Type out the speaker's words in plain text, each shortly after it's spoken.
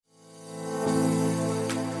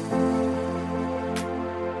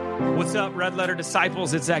What's up, Red Letter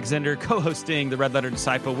Disciples? It's Zehnder, co-hosting the Red Letter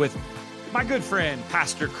Disciple with my good friend,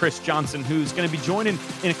 Pastor Chris Johnson, who's going to be joining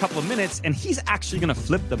in a couple of minutes, and he's actually going to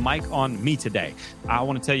flip the mic on me today. I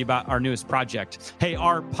want to tell you about our newest project. Hey,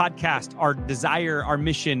 our podcast, our desire, our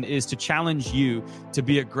mission is to challenge you to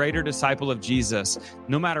be a greater disciple of Jesus,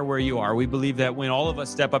 no matter where you are. We believe that when all of us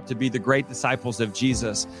step up to be the great disciples of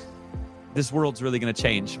Jesus, this world's really going to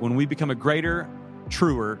change. When we become a greater,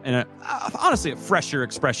 truer, and honestly a fresher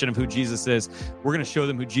expression of who Jesus is, we're going to show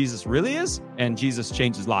them who Jesus really is, and Jesus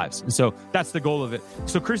changes lives. And so that's the goal of it.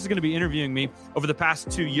 So Chris is going to be interviewing me. Over the past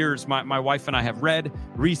 2 years, my wife and I have read,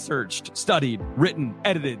 researched, studied, written,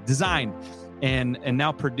 edited, designed, and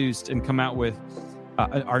now produced and come out with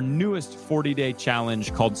our newest 40-day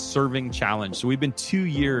challenge called Serving Challenge. So we've been 2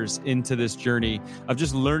 years into this journey of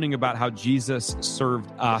just learning about how Jesus served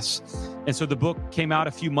us. And so the book came out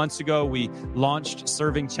a few months ago. We launched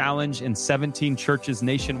Serving Challenge in 17 churches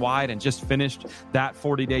nationwide and just finished that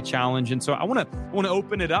 40-day challenge. And so I want to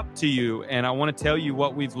open it up to you, and I want to tell you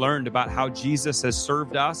what we've learned about how Jesus has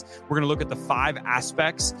served us. We're going to look at the 5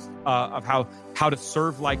 aspects of how to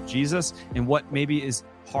serve like Jesus and what maybe is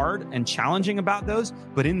hard and challenging about those,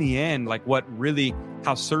 but in the end,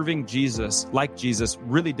 how serving Jesus, like Jesus,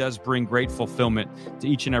 really does bring great fulfillment to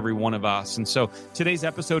each and every one of us. And so today's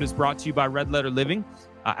episode is brought to you by Red Letter Living.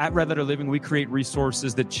 At Red Letter Living, we create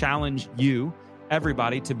resources that challenge you,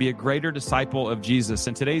 everybody, to be a greater disciple of Jesus.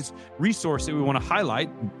 And today's resource that we want to highlight,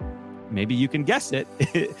 maybe you can guess it,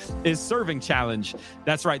 is Serving Challenge.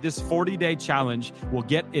 That's right. This 40-day challenge will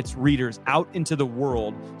get its readers out into the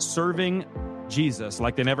world serving Jesus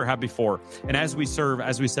like they never have before. And as we serve,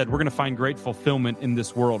 as we said, we're going to find great fulfillment in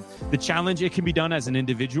this world. The challenge, it can be done as an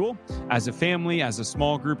individual, as a family, as a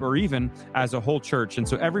small group, or even as a whole church. And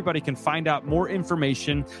so everybody can find out more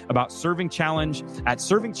information about Serving Challenge at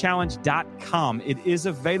servingchallenge.com. It is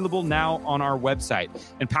available now on our website.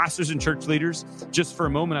 And pastors and church leaders, just for a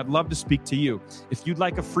moment, I'd love to speak to you. If you'd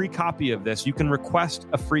like a free copy of this, you can request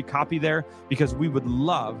a free copy there, because we would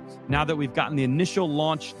love, now that we've gotten the initial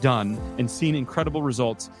launch done and seen incredible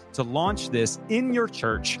results, to launch this in your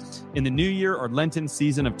church in the new year or Lenten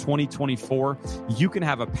season of 2024. You can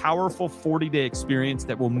have a powerful 40-day experience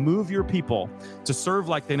that will move your people to serve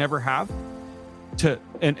like they never have.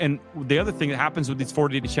 And the other thing that happens with these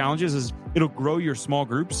 40-day challenges is it'll grow your small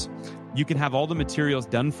groups. You can have all the materials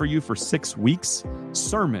done for you for 6 weeks,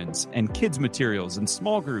 sermons and kids materials and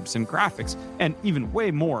small groups and graphics and even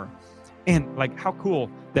way more. And how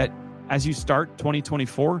cool that as you start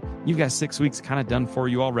 2024, you've got 6 weeks kind of done for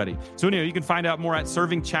you already. So anyway, you can find out more at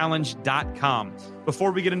servingchallenge.com.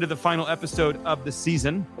 Before we get into the final episode of the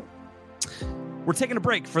season, we're taking a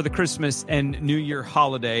break for the Christmas and New Year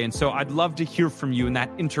holiday. And so I'd love to hear from you in that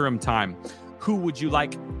interim time. Who would you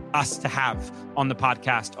like us to have on the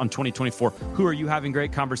podcast on 2024? Who are you having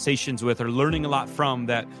great conversations with or learning a lot from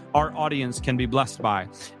that our audience can be blessed by?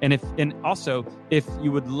 And also, if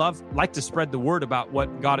you would like to spread the word about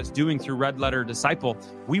what God is doing through Red Letter Disciple,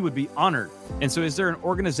 we would be honored. And so is there an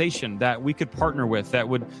organization that we could partner with that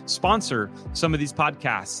would sponsor some of these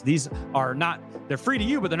podcasts? These are they're free to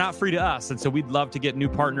you, but they're not free to us. And so we'd love to get new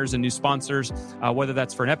partners and new sponsors, whether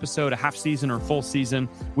that's for an episode, a half season, or full season.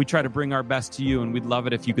 We try to bring our best to you, and we'd love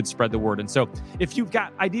it if you could spread the word. And so if you've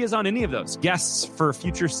got ideas on any of those, guests for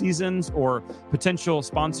future seasons or potential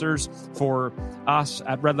sponsors for us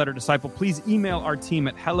at Red Letter Disciple, please email our team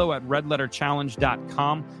at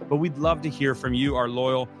hello@redletterchallenge.com. But we'd love to hear from you, our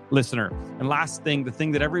loyal listener. And last thing, the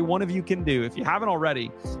thing that every one of you can do, if you haven't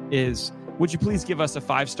already, is would you please give us a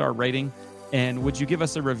 5-star rating? And would you give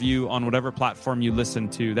us a review on whatever platform you listen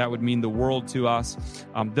to? That would mean the world to us.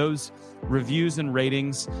 Those reviews and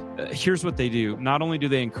ratings, here's what they do. Not only do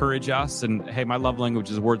they encourage us, and hey, my love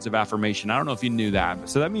language is words of affirmation. I don't know if you knew that.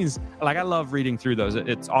 So that means, I love reading through those.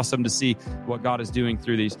 It's awesome to see what God is doing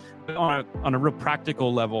through these. But on a real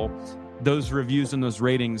practical level, those reviews and those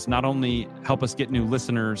ratings not only help us get new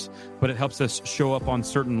listeners, but it helps us show up on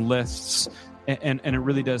certain lists. And it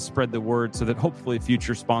really does spread the word so that hopefully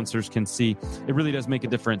future sponsors can see. It really does make a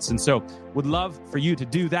difference. And so would love for you to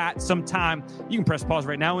do that sometime. You can press pause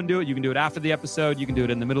right now and do it. You can do it after the episode. You can do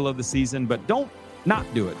it in the middle of the season, but don't not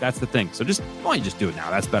do it. That's the thing. So why don't you just do it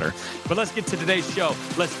now? That's better. But let's get to today's show.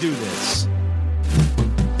 Let's do this.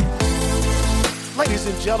 Ladies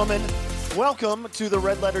and gentlemen, welcome to the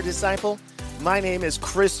Red Letter Disciple. My name is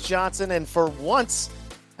Chris Johnson, and for once,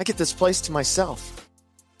 I get this place to myself.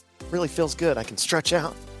 Really feels good. I can stretch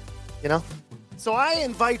out, So I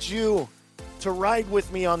invite you to ride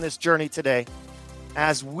with me on this journey today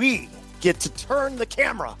as we get to turn the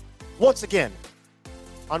camera once again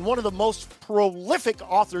on one of the most prolific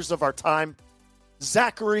authors of our time,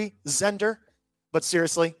 Zachary Zehnder. But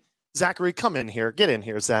seriously, Zachary, come in here. Get in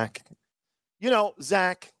here, Zach. You know,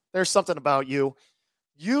 Zach, there's something about you.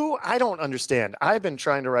 I don't understand. I've been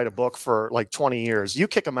trying to write a book for like 20 years. You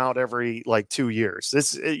kick them out every like 2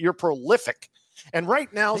 years. You're prolific. And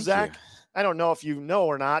right now, Thank Zach, you. I don't know if you know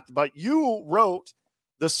or not, but you wrote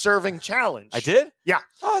the Serving Challenge. I did? Yeah.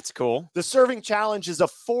 Oh, that's cool. The Serving Challenge is a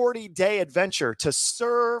 40-day adventure to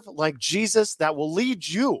serve like Jesus that will lead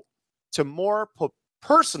you to more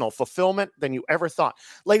personal fulfillment than you ever thought.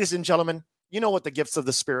 Ladies and gentlemen, you know what the gifts of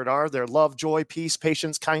the Spirit are. They're love, joy, peace,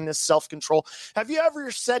 patience, kindness, self-control. Have you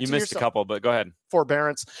ever said to yourself... You missed a couple, but go ahead.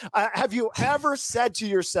 Forbearance. Have you ever said to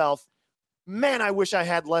yourself, man, I wish I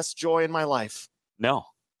had less joy in my life? No.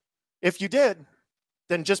 If you did,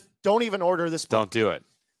 then just don't even order this book. Don't do it.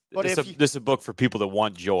 But this is a book for people that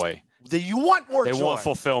want joy. You want more joy. They want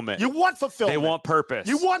fulfillment. You want fulfillment. They want purpose.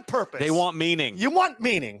 You want purpose. They want meaning. You want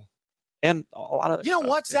meaning. And a lot of... You know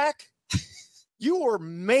what, Zach? You were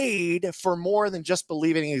made for more than just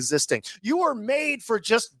believing and existing. You were made for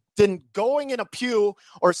just going in a pew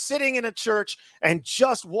or sitting in a church and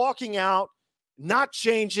just walking out, not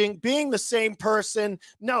changing, being the same person.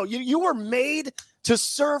 No, you were made to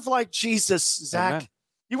serve like Jesus, Zach. Amen.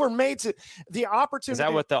 You were made to the opportunity. Is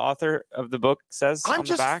that what the author of the book says on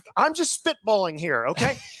the back? I'm just spitballing here,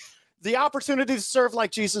 okay? The opportunity to serve like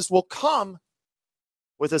Jesus will come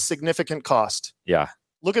with a significant cost. Yeah.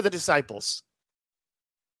 Look at the disciples.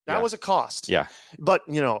 That was a cost. Yeah. But,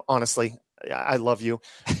 honestly, I love you.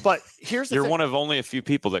 But here's the You're thing. one of only a few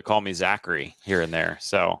people that call me Zachary here and there.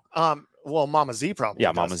 So, well, Mama Z probably. yeah,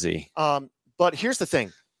 does. Mama Z. But here's the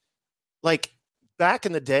thing. Like back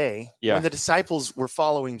in the day when the disciples were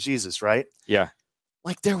following Jesus, right? Yeah.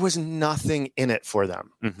 Like there was nothing in it for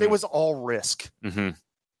them. Mm-hmm. It was all risk. Mm-hmm.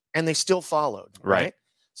 And they still followed. Right.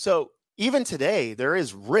 So even today, there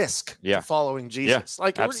is risk to following Jesus. Yeah,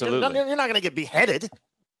 like absolutely. You're not going to get beheaded.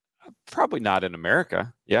 Probably not in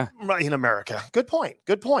America. Yeah. Right, in America. Good point.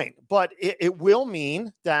 But it will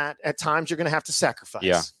mean that at times you're going to have to sacrifice.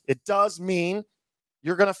 Yeah. It does mean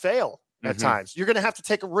you're going to fail at times. You're going to have to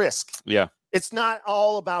take a risk. Yeah. It's not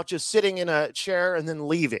all about just sitting in a chair and then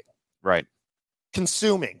leaving. Right.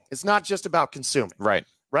 Consuming. It's not just about consuming. Right.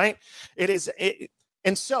 Right?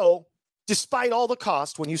 And so, despite all the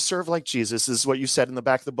cost, when you serve like Jesus, this is what you said in the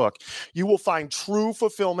back of the book, you will find true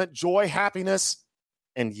fulfillment, joy, happiness,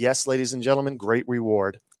 and yes, ladies and gentlemen, great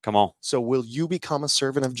reward. Come on. So will you become a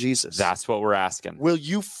servant of Jesus? That's what we're asking. Will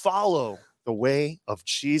you follow the way of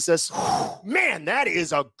Jesus? Man, that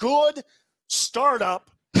is a good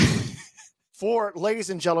startup for, ladies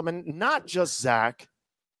and gentlemen, not just Zach,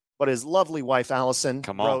 but his lovely wife, Allison,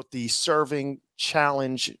 wrote the Serving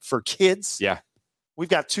Challenge for Kids. Yeah. We've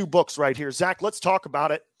got 2 books right here. Zach, let's talk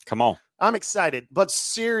about it. Come on. I'm excited. But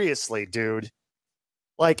seriously, dude,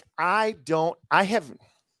 like I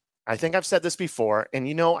think I've said this before,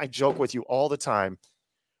 and I joke with you all the time,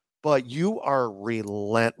 but you are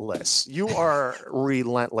relentless. You are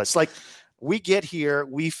relentless. Like we get here,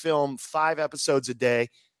 we film 5 episodes a day.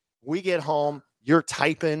 We get home, you're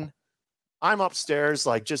typing. I'm upstairs,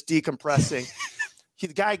 like just decompressing. The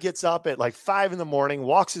guy gets up at like 5 a.m,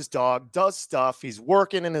 walks his dog, does stuff. He's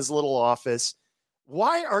working in his little office.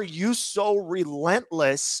 Why are you so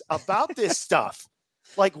relentless about this stuff?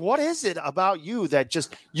 Like, what is it about you that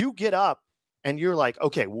just you get up and you're like,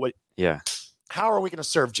 okay, what? Yeah. How are we going to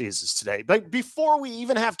serve Jesus today? But before we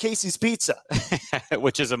even have Casey's Pizza,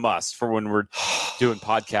 which is a must for when we're doing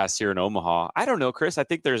podcasts here in Omaha. I don't know, Chris. I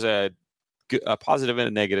think there's a positive and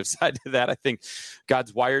a negative side to that. I think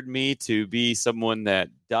God's wired me to be someone that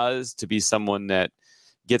to be someone that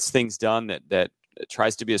gets things done, that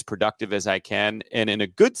tries to be as productive as I can. And in a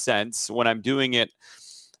good sense, when I'm doing it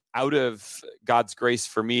out of God's grace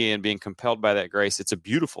for me and being compelled by that grace, it's a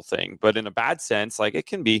beautiful thing. But in a bad sense, like it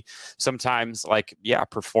can be sometimes like,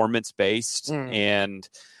 performance based. And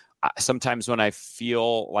sometimes when I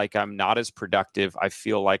feel like I'm not as productive, I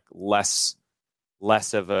feel like less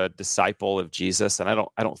of a disciple of Jesus. And I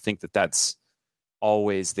don't think that that's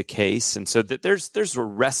always the case. And so that there's a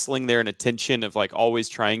wrestling there and a tension of like always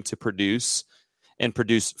trying to produce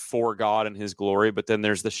for God and his glory. But then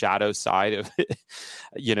there's the shadow side of it.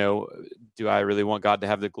 Do I really want God to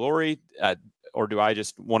have the glory? Or do I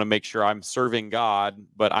just want to make sure I'm serving God,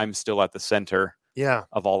 but I'm still at the center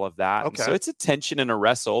of all of that? Okay. And so it's a tension and a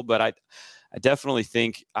wrestle, but I definitely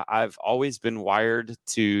think I've always been wired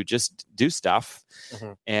to just do stuff.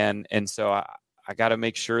 And so I got to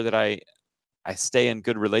make sure that I I stay in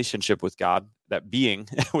good relationship with God, that being,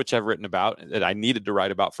 which I've written about, that I needed to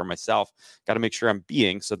write about for myself. Got to make sure I'm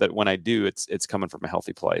being, so that when I do, it's coming from a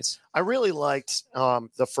healthy place. I really liked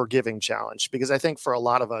the forgiving challenge, because I think for a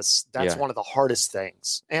lot of us, that's one of the hardest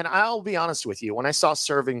things. And I'll be honest with you, when I saw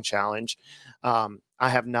serving challenge, I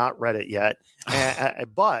have not read it yet,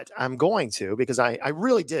 but I'm going to, because I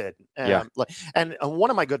really did. And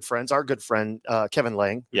one of my good friends, our good friend, Kevin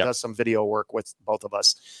Lang, who does some video work with both of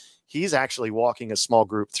us, he's actually walking a small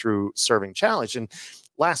group through serving challenge. And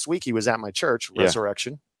last week he was at my church,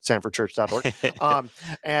 Resurrection, sanfordchurch.org.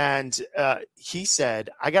 And he said,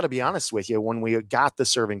 I got to be honest with you, when we got the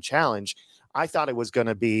serving challenge, I thought it was going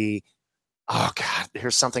to be, oh God,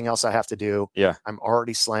 here's something else I have to do. Yeah. I'm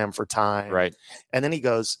already slammed for time. Right. And then he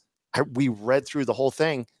goes, we read through the whole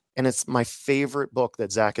thing, and it's my favorite book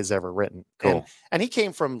that Zach has ever written. Cool. And he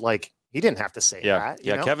came from, like, he didn't have to say that.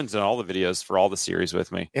 You know? Kevin's done all the videos for all the series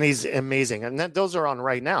with me. And he's amazing. And those are on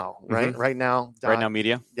Right Now, right? Mm-hmm. Right Now. Right Now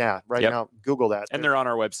Media. Yeah, Right Now. Google that. And they're on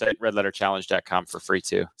our website, redletterchallenge.com, for free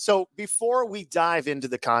too. So before we dive into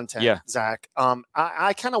the content, Zach,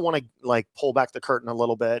 I kind of want to, like, pull back the curtain a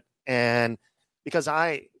little bit. And because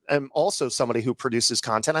I am also somebody who produces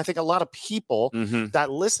content, I think a lot of people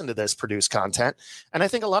that listen to this produce content. And I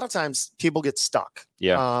think a lot of times people get stuck.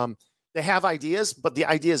 Yeah. They have ideas, but the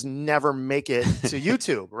ideas never make it to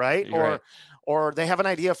YouTube, right? Or they have an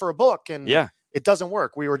idea for a book and it doesn't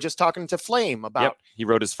work. We were just talking to Flame about he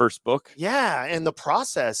wrote his first book. Yeah, and the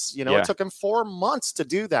process, it took him 4 months to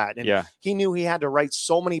do that. And he knew he had to write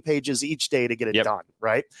so many pages each day to get it done,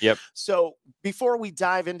 right? Yep. So before we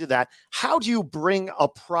dive into that, how do you bring a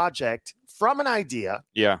project from an idea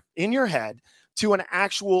in your head to an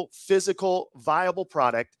actual physical viable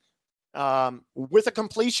product with a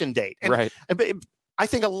completion date? And I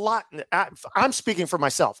think a lot, I'm speaking for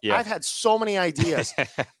myself. I've had so many ideas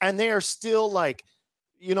and they are still, like,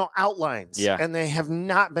 outlines and they have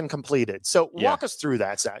not been completed. So walk us through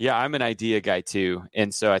that, Zach. Yeah, I'm an idea guy too.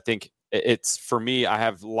 And so I think it's, for me, I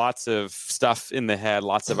have lots of stuff in the head,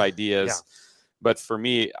 lots of ideas. But for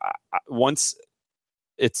me, once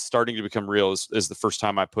it's starting to become real is the first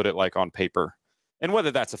time I put it, like, on paper. And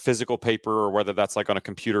whether that's a physical paper or whether that's, like, on a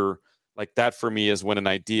computer, like, that for me is when an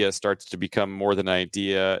idea starts to become more than an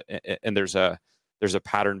idea, and there's a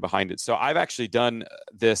pattern behind it. So I've actually done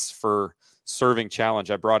this for serving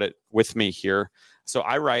challenge. I brought it with me here. So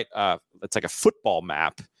I write it's like a football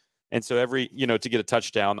map. And so every, to get a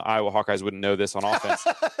touchdown, Iowa Hawkeyes wouldn't know this on offense.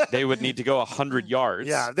 They would need to go 100 yards.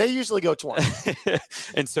 Yeah, they usually go 20.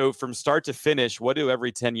 And so from start to finish, what do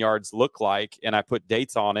every 10 yards look like? And I put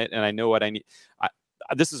dates on it, and I know what I need.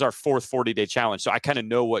 This is our fourth 40-day challenge, so I kind of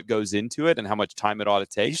know what goes into it and how much time it ought to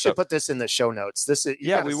take. You should put this in the show notes. We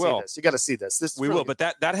will. You got to see this. We will, but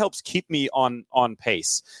that helps keep me on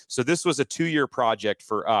pace. So this was a 2-year project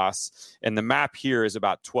for us, and the map here is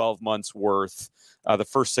about 12 months worth. The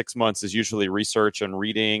first 6 months is usually research and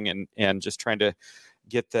reading and just trying to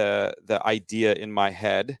get the idea in my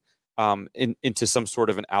head. Into some sort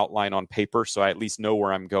of an outline on paper, so I at least know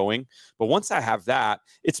where I'm going. But once I have that,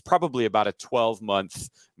 it's probably about a 12-month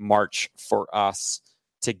march for us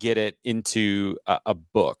to get it into a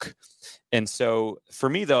book. And so for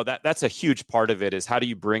me, though, that's a huge part of it, is how do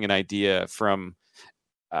you bring an idea from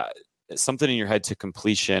something in your head to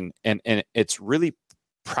completion? And it's really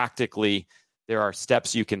practically, there are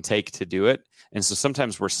steps you can take to do it. And so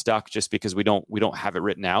sometimes we're stuck just because we don't have it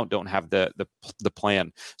written out, don't have the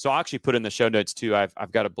plan. So I'll actually put in the show notes too.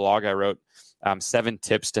 I've got a blog I wrote, 7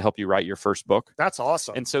 tips to help you write your first book. That's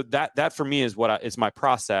awesome. And so that for me is is my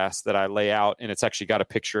process that I lay out. And it's actually got a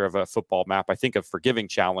picture of a football map. I think of Forgiving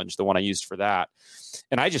Challenge, the one I used for that.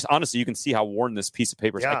 And I just, honestly, you can see how worn this piece of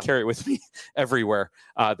paper is. I carry it with me everywhere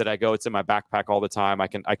that I go. It's in my backpack all the time. I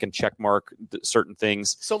can check mark certain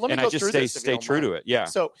things. So let me go through this. Stay true to it. Yeah.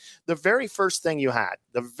 So the very first thing you had,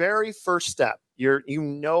 the very first step, you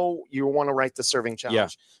want to write the serving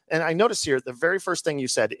challenge. And I noticed here, the very first thing you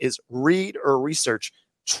said is read or research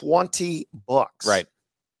 20 books. Right.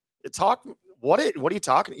 What are you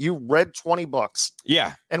talking? You read 20 books.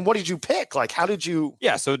 Yeah. And what did you pick? Like, how did you?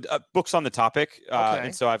 Yeah. So books on the topic.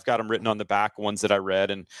 And so I've got them written on the back, ones that I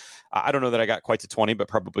read. And I don't know that I got quite to 20, but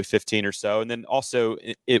probably 15 or so. And then also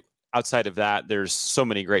outside of that, there's so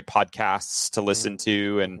many great podcasts to listen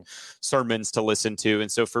to and sermons to listen to.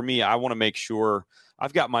 And so for me, I want to make sure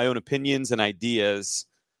I've got my own opinions and ideas,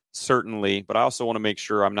 certainly, but I also want to make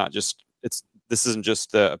sure I'm not just, this isn't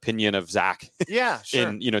just the opinion of Zach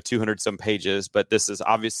in 200 some pages, but this is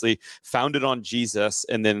obviously founded on Jesus,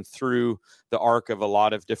 and then through the arc of a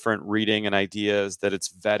lot of different reading and ideas that it's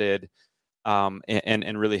vetted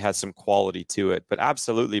and really has some quality to it. But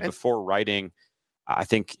absolutely, And before writing, I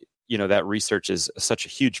think, that research is such a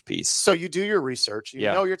huge piece. so you do your research, you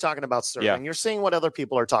Yeah. know you're talking about serving, Yeah. you're seeing what other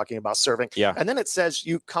people are talking about serving. Yeah. And then it says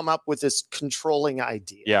you come up with this controlling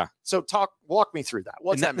idea. Yeah. So walk me through that.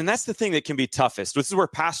 What's that mean? And that's the thing that can be toughest. This is where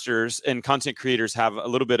pastors and content creators have a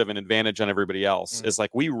little bit of an advantage on everybody else. Is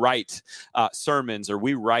like we write sermons, or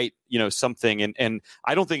we write, something. And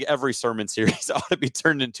I don't think every sermon series ought to be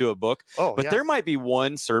turned into a book. But there might be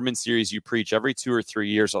one sermon series you preach every 2 or 3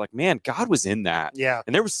 years. Like, man, God was in that. Yeah.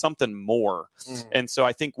 And there was something more. And so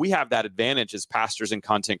I think we have that advantage as pastors and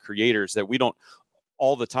content creators, that we don't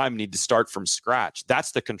all the time need to start from scratch.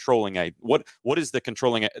 That's the controlling. What is the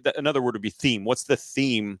controlling? Another word would be theme. What's the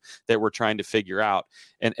theme that we're trying to figure out?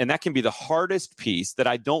 And that can be the hardest piece that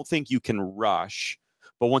I don't think you can rush.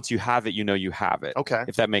 But once you have it, you have it. Okay.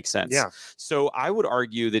 If that makes sense. Yeah. So I would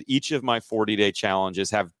argue that each of my 40-day challenges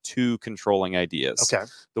have two controlling ideas. Okay.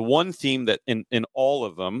 The one theme that in all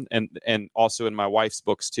of them, and also in my wife's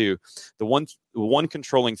books too, the one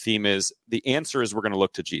controlling theme is the answer is we're going to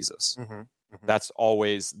look to Jesus. That's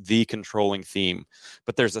always the controlling theme.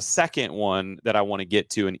 But there's a second one that I want to get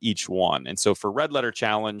to in each one. And so for Red Letter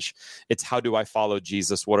Challenge, it's how do I follow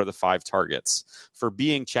Jesus? What are the 5 targets? For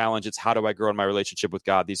Being Challenge, it's how do I grow in my relationship with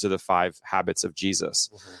God? These are the 5 habits of Jesus.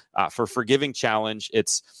 For Forgiving Challenge,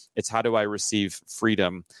 it's how do I receive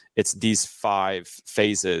freedom? It's these 5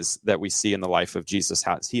 phases that we see in the life of Jesus,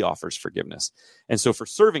 how he offers forgiveness. And so for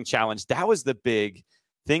Serving Challenge, that was the big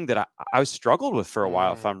thing that I struggled with for a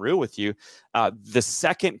while, if I'm real with you. The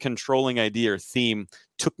second controlling idea or theme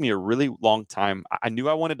took me a really long time. I knew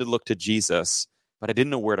I wanted to look to Jesus, but I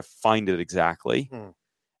didn't know where to find it exactly.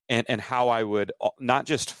 And how I would not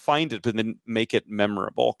just find it, but then make it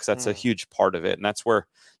memorable, because that's a huge part of it. And that's where,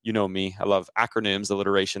 me, I love acronyms,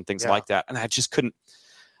 alliteration, things like that. And I just couldn't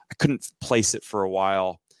place it for a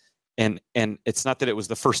while. And it's not that it was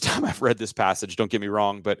the first time I've read this passage, don't get me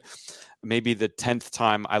wrong, but maybe the 10th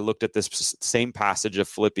time I looked at this same passage of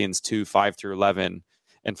Philippians 2, 5 through 11.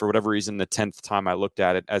 And for whatever reason, the 10th time I looked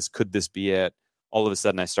at it as, could this be it? All of a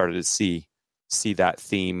sudden I started to see that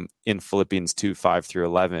theme in Philippians 2, 5 through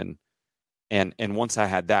 11. And once I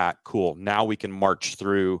had that, cool, now we can march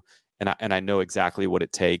through, and I know exactly what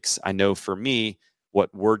it takes. I know for me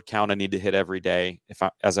what word count I need to hit every day.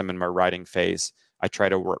 As I'm in my writing phase, I try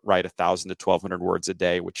to write 1,000 to 1,200 words a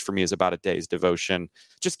day, which for me is about a day's devotion.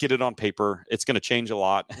 Just get it on paper. It's going to change a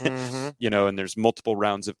lot, and there's multiple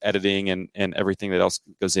rounds of editing and everything that else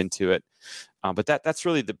goes into it. But that's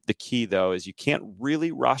really the key, though, is you can't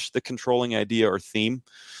really rush the controlling idea or theme.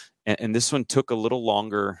 And this one took a little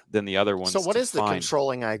longer than the other ones. So what is the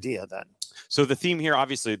controlling idea then? So the theme here,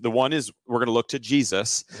 obviously, the one is we're going to look to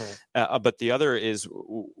Jesus, but the other is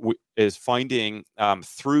finding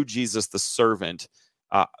through Jesus the servant.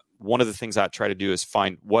 One of the things I try to do is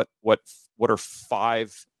find what are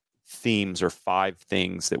 5 themes or 5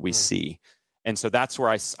 things that we see. And so that's where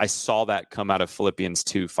I saw that come out of Philippians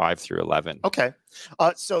 2, 5 through 11. Okay.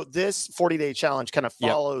 So this 40-day challenge kind of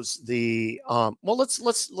follows the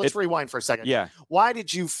let's rewind for a second. Yeah. Why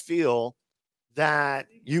did you feel that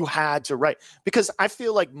you had to write? Because I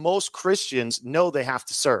feel like most Christians know they have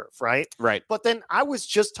to serve, right? Right. But then I was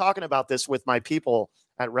just talking about this with my people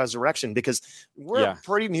at Resurrection, because we're a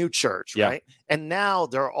pretty new church, right? And now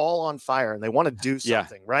they're all on fire and they want to do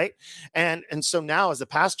something, right? And so now as a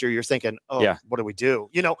pastor, you're thinking, what do we do?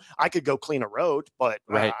 I could go clean a road, but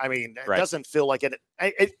it doesn't feel like it.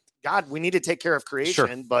 God, we need to take care of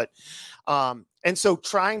creation, but and so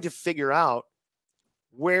trying to figure out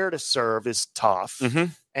where to serve is tough,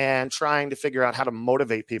 and trying to figure out how to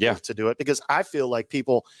motivate people to do it, because I feel like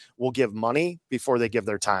people will give money before they give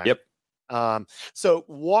their time. So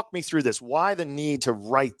walk me through this. Why the need to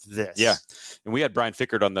write this? Yeah. And we had Brian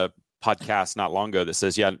Fickard on the podcast not long ago that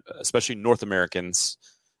says, especially North Americans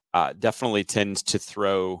definitely tend to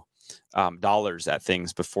throw dollars at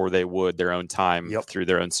things before they would their own time through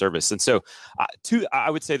their own service. And so I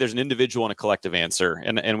would say there's an individual and a collective answer.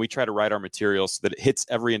 And we try to write our materials so that it hits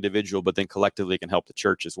every individual, but then collectively can help the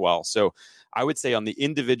church as well. So I would say on the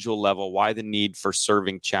individual level, why the need for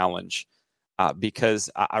serving challenge? Because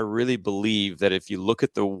I really believe that if you look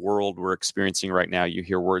at the world we're experiencing right now, you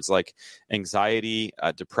hear words like anxiety,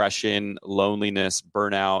 depression, loneliness,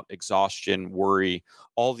 burnout, exhaustion, worry.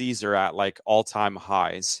 All these are at like all-time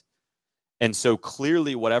highs. And so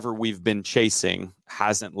clearly whatever we've been chasing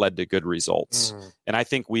hasn't led to good results. And I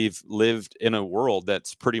think we've lived in a world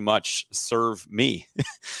that's pretty much serve me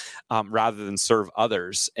rather than serve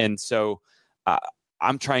others. And so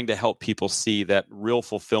I'm trying to help people see that real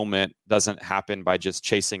fulfillment doesn't happen by just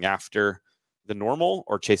chasing after the normal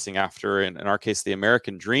or chasing after, in our case, the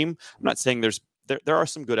American dream. I'm not saying there are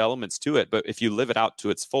some good elements to it, but if you live it out to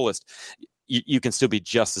its fullest, you can still be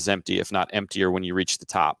just as empty, if not emptier, when you reach the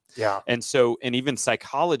top. Yeah. And so, and even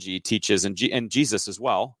psychology teaches, and Jesus as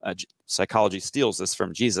well, psychology steals this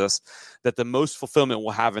from Jesus, that the most fulfillment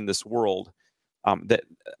we'll have in this world, that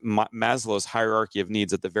Maslow's hierarchy of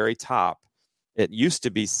needs at the very top, it used to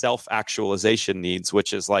be self-actualization needs,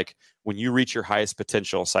 which is like when you reach your highest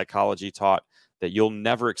potential. Psychology taught that you'll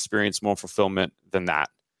never experience more fulfillment than that.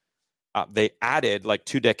 They added, like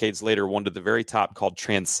 2 decades later, one to the very top called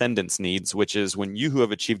transcendence needs, which is when you who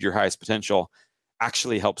have achieved your highest potential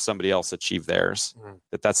actually help somebody else achieve theirs.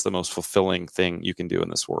 That's the most fulfilling thing you can do in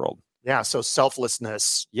this world. Yeah, so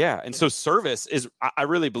selflessness. Yeah, and so service is, I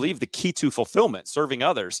really believe, the key to fulfillment, serving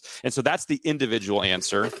others. And so that's the individual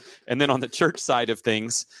answer. And then on the church side of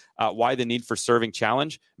things, why the need for serving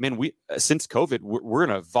challenge? Man, since COVID, we're in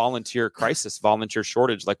a volunteer crisis, volunteer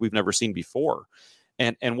shortage like we've never seen before.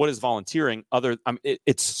 And what is volunteering?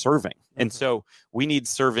 It's serving. And so we need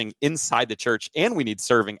serving inside the church, and we need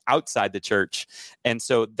serving outside the church. And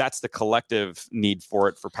so that's the collective need for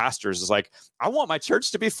it for pastors, is like, I want my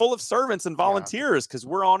church to be full of servants and volunteers because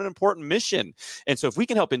we're on an important mission. And so if we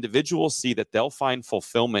can help individuals see that they'll find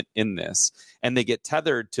fulfillment in this, and they get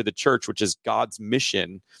tethered to the church, which is God's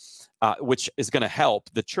mission, which is going to help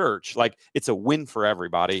the church, like, it's a win for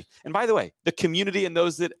everybody. And by the way, the community and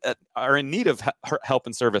those that are in need of help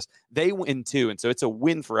and service, they win too. And so it's a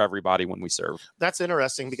win for everybody when we serve. That's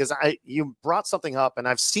interesting, because you brought something up, and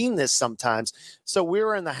I've seen this sometimes. So we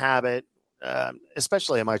were in the habit,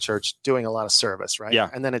 especially in my church, doing a lot of service, right? Yeah.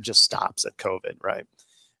 And then it just stops at COVID, right?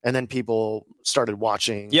 And then people started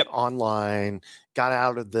watching online, got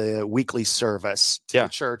out of the weekly service to the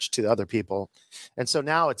church, to other people. And so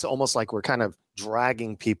now it's almost like we're kind of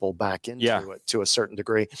dragging people back into it to a certain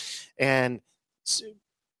degree. And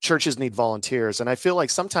churches need volunteers. And I feel like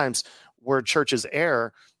sometimes where churches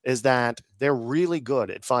err is that they're really good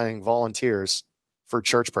at finding volunteers for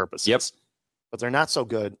church purposes. But they're not so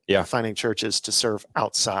good at finding churches to serve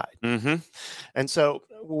outside. And so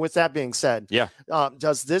with that being said,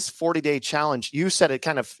 does this 40-day challenge, you said it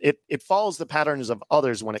kind of, it follows the patterns of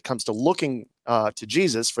others when it comes to looking to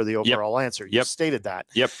Jesus for the overall answer. You stated that.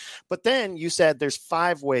 But then you said there's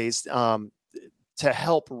 5 ways to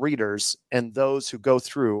help readers and those who go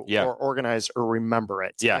through or organize or remember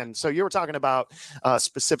it. And so you were talking about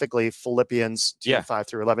specifically Philippians 2:5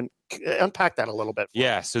 through 11. Unpack that a little bit.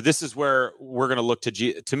 So this is where we're going to look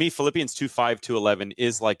to me, Philippians 2:5 to 11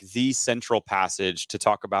 is like the central passage to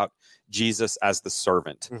talk about Jesus as the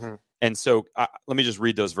servant. And so let me just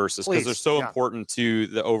read those verses, because they're so important to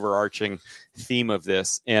the overarching theme of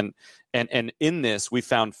this. And in this, we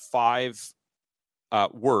found 5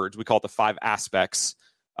 words. We call it the 5 aspects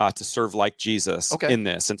to serve like Jesus in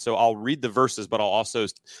this. And so I'll read the verses, but I'll also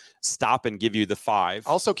stop and give you the 5.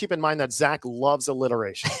 Also keep in mind that Zach loves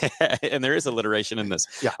alliteration. And there is alliteration in this.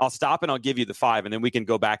 I'll stop and I'll give you the 5, and then we can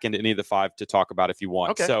go back into any of the 5 to talk about if you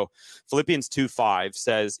want. So Philippians 2:5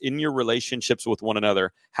 says, in your relationships with one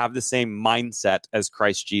another, have the same mindset as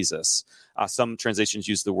Christ Jesus. Some translations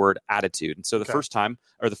use the word attitude. And so the first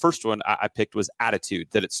one I picked was attitude,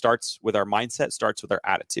 that it starts with our mindset, starts with our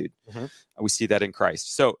attitude. We see that in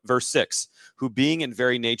Christ. So verse 6, who being in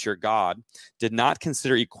very nature God, did not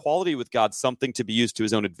consider equality with God something to be used to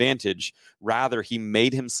his own advantage. Rather, he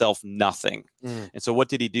made himself nothing. And so what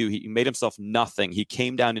did he do? He made himself nothing. He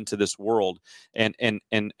came down into this world, and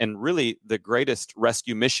really the greatest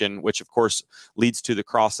rescue mission, which of course leads to the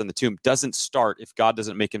cross and the tomb, doesn't start if God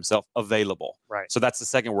doesn't make himself available. Right. So that's the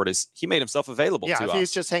second word, is he made himself available to us. If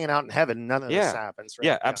he's just hanging out in heaven, none of this happens.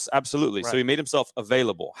 Right? Absolutely. Right. So he made himself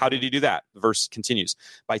available. How did he do that? The verse continues,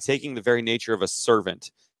 by taking the very nature of a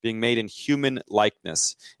servant, being made in human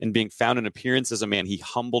likeness, and being found in appearance as a man, he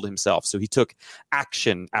humbled himself. So he took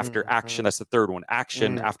action after action. That's the third one.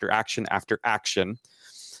 Action after action after action.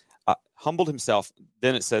 Humbled himself.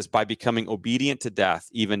 Then it says, by becoming obedient to death,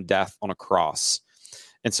 even death on a cross.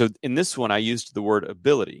 And so in this one, I used the word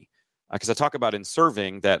ability, because I talk about in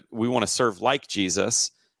serving that we want to serve like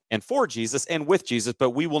Jesus and for Jesus and with Jesus, but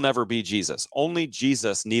we will never be Jesus. Only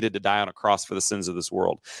Jesus needed to die on a cross for the sins of this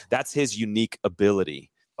world. That's his unique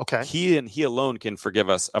ability. He and he alone can forgive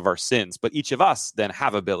us of our sins, but each of us then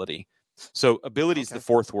have ability. So ability is the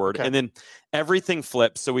fourth word. And then everything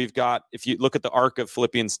flips. So we've got, if you look at the arc of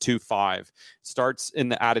Philippians 2:5, starts in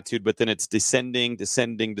the attitude, but then it's descending,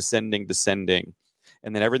 descending, descending, descending.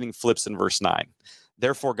 And then everything flips in verse 9.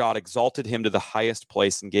 Therefore, God exalted him to the highest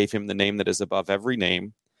place and gave him the name that is above every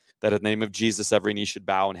name, that in the name of Jesus, every knee should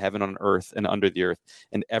bow in heaven, on earth, and under the earth,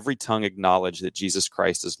 and every tongue acknowledge that Jesus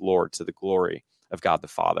Christ is Lord, to the glory of God the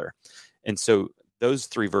Father. And so those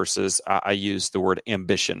 3 verses, I use the word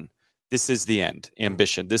ambition. This is the end,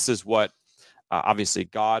 ambition. This is what obviously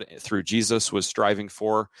God through Jesus was striving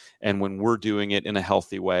for. And when we're doing it in a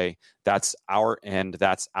healthy way, that's our end.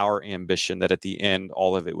 That's our ambition, that at the end,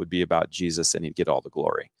 all of it would be about Jesus and he'd get all the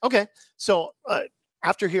glory. Okay. So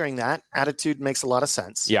after hearing that, attitude makes a lot of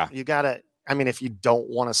sense. Yeah. You got to, I mean, if you don't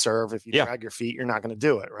want to serve, if you drag your feet, you're not going to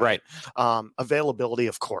do it. Right. Availability,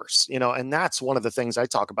 of course, and that's one of the things I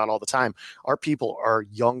talk about all the time. Our people are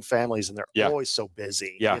young families and they're always so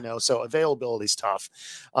busy, so availability is tough.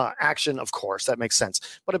 Action, of course, that makes sense.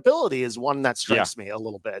 But ability is one that strikes me a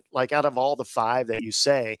little bit. Like out of all the 5 that you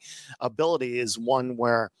say, ability is one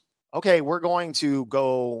where, okay, we're going to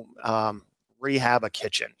go rehab a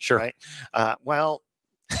kitchen. Sure. Right. Well,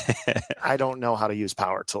 I don't know how to use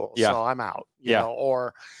power tools, so I'm out. You know,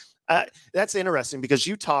 or that's interesting because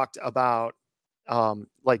you talked about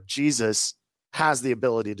like Jesus has the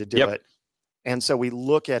ability to do it, and so we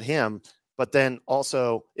look at him. But then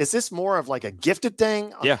also, is this more of like a gifted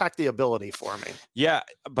thing? Unpack the ability for me. Yeah,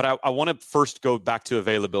 but I want to first go back to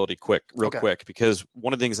availability quick, because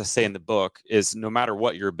one of the things I say in the book is no matter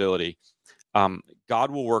what your ability,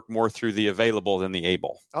 God will work more through the available than the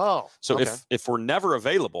able. So if we're never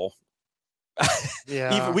available,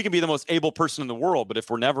 even we can be the most able person in the world, but if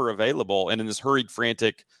we're never available and in this hurried,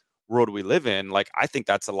 frantic world we live in, like I think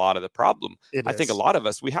that's a lot of the problem. I think a lot of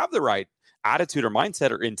us, we have the right attitude or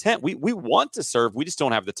mindset or intent. We want to serve. We just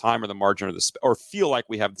don't have the time or the margin or or feel like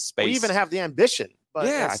we have the space. We even have the ambition. But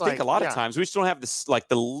I think a lot of times we just don't have this, like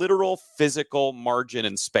the literal physical margin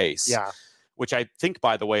and space. Which I think,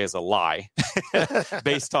 by the way, is a lie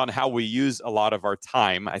based on how we use a lot of our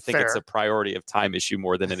time. I think it's a priority of time issue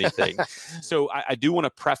more than anything. So I do want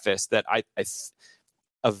to preface that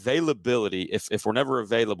availability, if we're never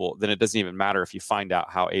available, then it doesn't even matter if you find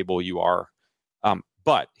out how able you are.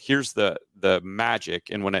 But here's the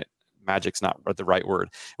magic. And magic's not the right word.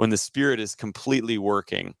 When the Spirit is completely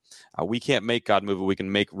working, we can't make God move, but we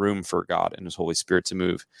can make room for God and his Holy Spirit to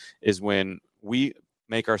move, is when we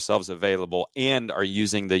make ourselves available and are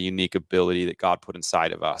using the unique ability that God put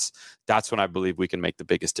inside of us. That's when I believe we can make the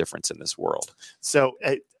biggest difference in this world. So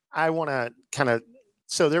I want to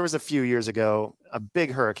so there was a few years ago, a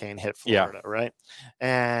big hurricane hit Florida, right?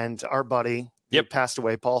 And our buddy passed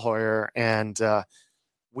away, Paul Hoyer, and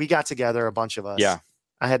we got together, a bunch of us.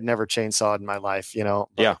 I had never chainsawed in my life,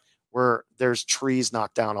 there's trees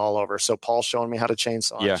knocked down all over. So Paul's showing me how to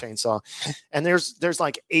chainsaw. And there's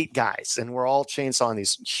like 8 guys and we're all chainsawing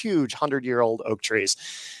these huge 100-year-old oak trees.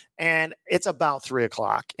 And it's about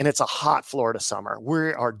 3:00 and it's a hot Florida summer.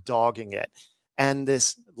 We are dogging it. And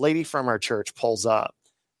this lady from our church pulls up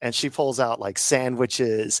and she pulls out like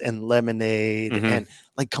sandwiches and lemonade and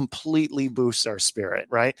like completely boosts our spirit,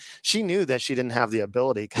 right? She knew that she didn't have the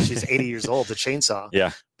ability because she's 80 years old to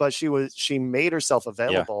chainsaw. But she made herself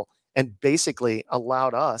available and basically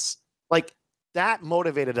allowed us, like that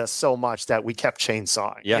motivated us so much that we kept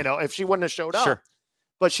chainsawing. If she wouldn't have showed up,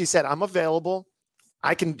 but she said, I'm available.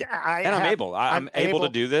 I'm able to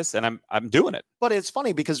do this and I'm doing it. But it's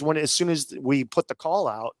funny because as soon as we put the call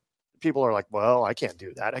out, people are like, well, I can't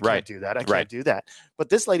do that. I can't do that. I can't do that. But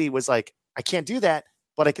this lady was like, I can't do that,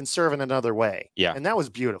 but I can serve in another way. And that was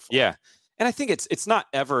beautiful. And I think it's not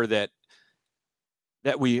ever that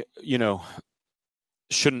we,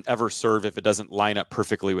 shouldn't ever serve if it doesn't line up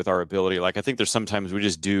perfectly with our ability. Like I think there's sometimes we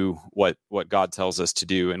just do what God tells us to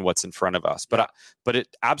do and what's in front of us. But it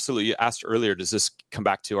absolutely, you asked earlier, does this come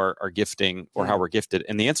back to our gifting or how we're gifted?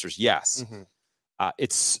 And the answer is yes.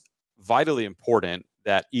 It's vitally important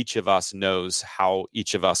that each of us knows how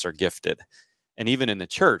each of us are gifted. And even in the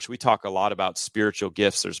church, we talk a lot about spiritual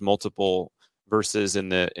gifts. There's multiple verses in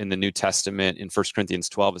the New Testament, in 1 Corinthians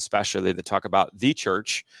 12 especially, that talk about the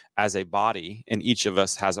church as a body, and each of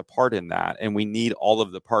us has a part in that, and we need all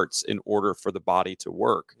of the parts in order for the body to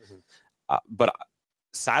work. But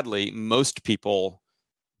sadly, most people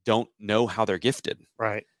don't know how they're gifted.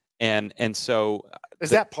 Right. And so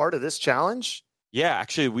is that part of this challenge? Yeah,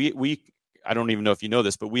 actually we I don't even know if you know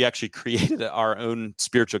this, but we actually created our own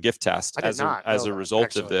spiritual gift test as a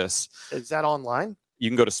result of this. Is that online? You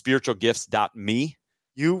can go to spiritualgifts.me.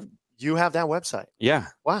 You have that website? Yeah.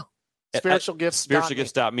 Wow.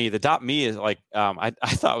 Spiritualgifts.me. The .me is like, I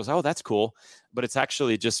thought it was, that's cool. But it's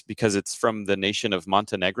actually just because it's from the nation of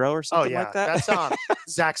Montenegro or something like that. That's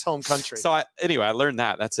Zach's home country. So I learned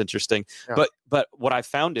that. That's interesting. Yeah. But what I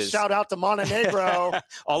found is... Shout out to Montenegro.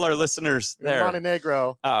 all our listeners there.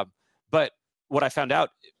 Montenegro. But what I found out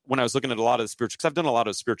when I was looking at a lot of the spiritual, because I've done a lot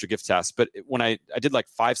of spiritual gift tests, but when I did like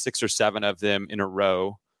 5, 6, or 7 of them in a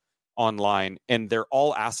row online, and they're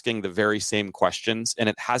all asking the very same questions, and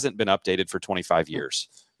it hasn't been updated for 25 years.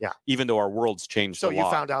 Yeah. Even though our world's changed a lot. So you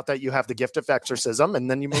found out that you have the gift of exorcism, and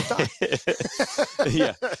then you moved on.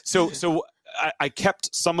 Yeah. So I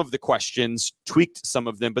kept some of the questions, tweaked some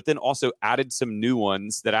of them, but then also added some new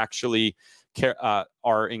ones that actually that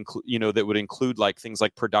would include like things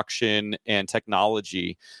like production and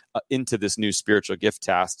technology into this new spiritual gift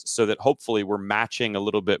test, so that hopefully we're matching a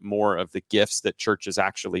little bit more of the gifts that churches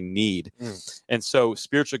actually need. And so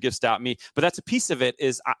spiritual gifts doubt me, but that's a piece of it.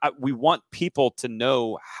 Is we want people to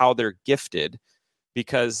know how they're gifted,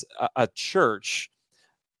 because a church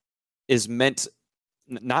is meant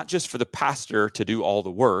not just for the pastor to do all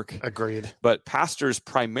the work. Agreed. But pastors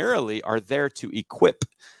primarily are there to equip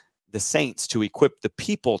the saints, to equip the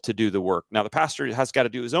people to do the work. Now, the pastor has got to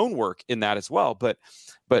do his own work in that as well, but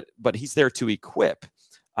he's there to equip.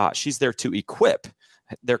 She's there to equip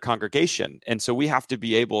their congregation. And so we have to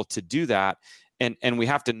be able to do that, and we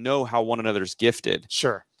have to know how one another's gifted.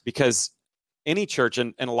 Sure. Because any church,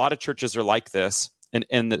 and a lot of churches are like this,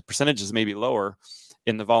 and the percentages may be lower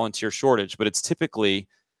in the volunteer shortage, but it's typically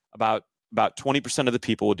about 20% of the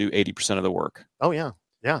people will do 80% of the work. Oh, yeah.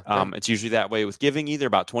 Yeah. It's usually that way with giving. Either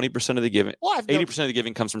about 20% of the giving, 80% of the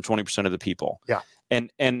giving comes from 20% of the people. Yeah.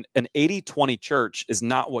 And an 80-20 church is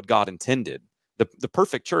not what God intended. The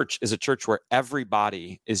perfect church is a church where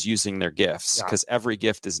everybody is using their gifts, because every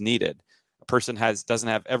gift is needed. A person doesn't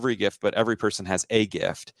have every gift, but every person has a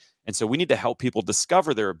gift. And so we need to help people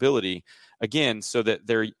discover their ability, again, so that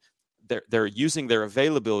they're using their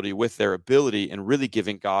availability with their ability and really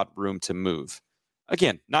giving God room to move.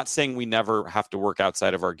 Again, not saying we never have to work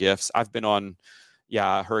outside of our gifts. I've been on,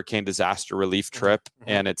 a hurricane disaster relief trip,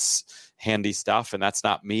 and it's handy stuff, and that's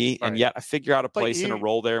not me. Right. And yet I figure out a place and a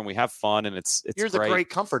role there, and we have fun, and it's you're great. The great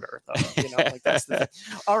comforter, though. That's the thing.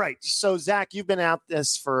 All right. So, Zach, you've been at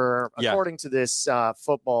this for, according to this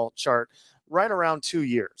football chart, right around 2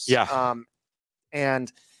 years. Yeah. And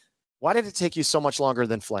why did it take you so much longer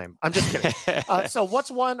than Flame? I'm just kidding. So what's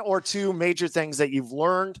one or two major things that you've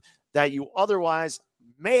learned that you otherwise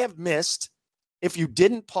may have missed if you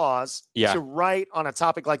didn't pause to write on a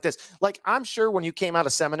topic like this? Like, I'm sure when you came out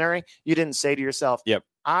of seminary, you didn't say to yourself,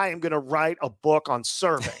 I am going to write a book on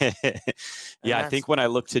serving. I think when I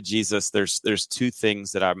look to Jesus, there's two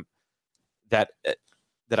things that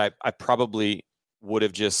I probably would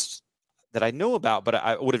have just, that I know about, but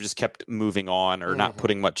I would have just kept moving on, or not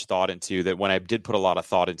putting much thought into that. When I did put a lot of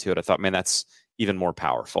thought into it, I thought, man, that's even more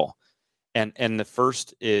powerful. And the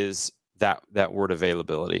first is that word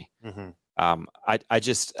availability. I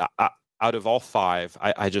just, out of all 5,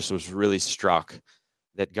 I just was really struck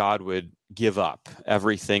that God would give up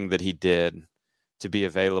everything that he did to be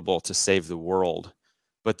available to save the world.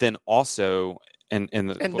 But then also, and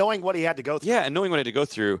knowing what he had to go through. Yeah, and knowing what he had to go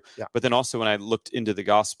through. Yeah. But then also when I looked into the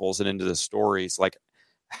Gospels and into the stories, like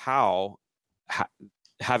how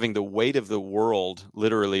having the weight of the world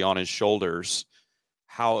literally on his shoulders,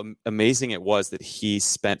 how amazing it was that he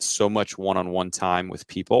spent so much one-on-one time with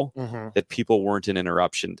people, that people weren't an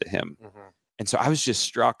interruption to him. And so I was just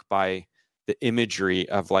struck by the imagery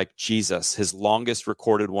of like Jesus. His longest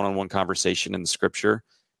recorded one-on-one conversation in the scripture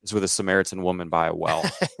is with a Samaritan woman by a well,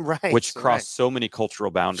 which crossed so many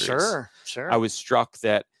cultural boundaries. Sure. I was struck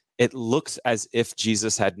that it looks as if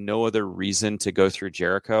Jesus had no other reason to go through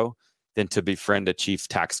Jericho than to befriend a chief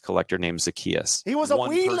tax collector named Zacchaeus. He was a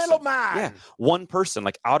wee little man. Yeah, one person,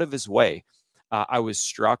 like out of his way. I was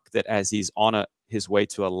struck that as he's on his way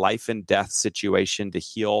to a life and death situation to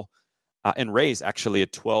heal and raise actually a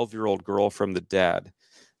 12-year-old girl from the dead,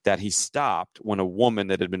 that he stopped when a woman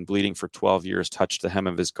that had been bleeding for 12 years touched the hem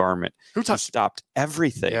of his garment. He stopped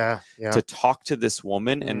everything to talk to this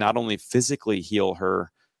woman and not only physically heal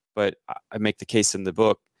her, but I make the case in the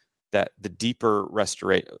book that the deeper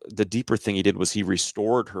thing he did was he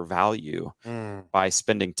restored her value by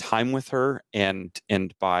spending time with her and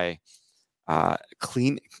by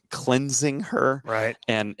cleansing her,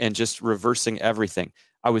 and just reversing everything.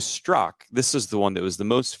 I was struck. This is the one that was the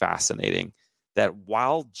most fascinating, that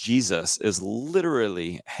while Jesus is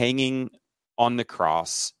literally hanging on the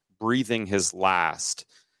cross, breathing his last,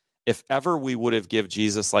 if ever we would have give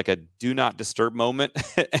Jesus like a do not disturb moment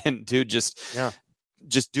and just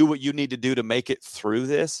do what you need to do to make it through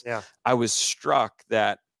this. I was struck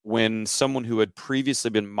that when someone who had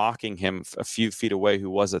previously been mocking him a few feet away,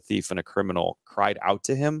 who was a thief and a criminal, cried out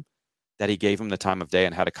to him, that he gave him the time of day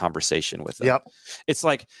and had a conversation with him. It's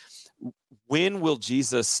like, when will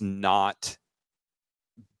Jesus not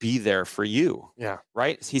be there for you. Yeah.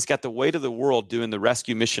 Right? He's got the weight of the world doing the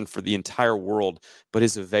rescue mission for the entire world, but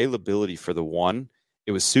his availability for the one,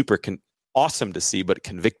 it was super awesome to see, but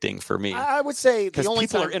convicting for me. I would say because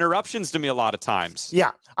people are interruptions to me a lot of times.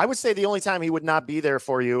 Yeah. I would say the only time he would not be there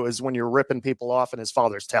for you is when you're ripping people off in his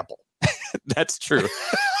father's temple. That's true.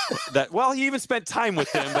 He even spent time with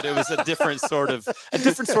him, but it was a different sort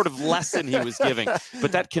of lesson he was giving.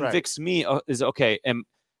 But that convicts me is okay. And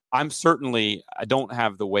I don't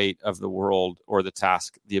have the weight of the world or the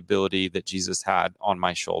task, the ability that Jesus had on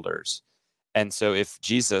my shoulders. And so if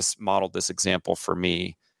Jesus modeled this example for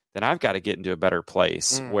me, then I've got to get into a better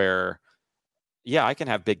place where, I can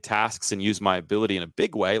have big tasks and use my ability in a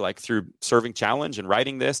big way, like through serving challenge and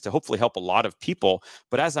writing this to hopefully help a lot of people.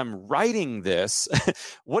 But as I'm writing this,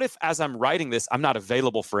 what if as I'm writing this, I'm not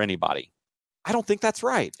available for anybody? I don't think that's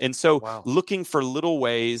right. And so looking for little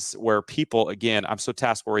ways where people, again, I'm so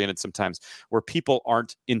task oriented sometimes, where people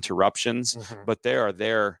aren't interruptions, but they are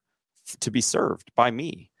there to be served by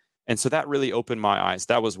me. And so that really opened my eyes.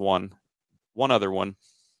 That was one other one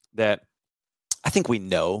that I think we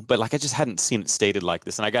know, but I just hadn't seen it stated like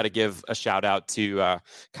this. And I got to give a shout out to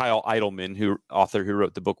Kyle Idleman, author who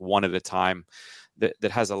wrote the book One at a Time,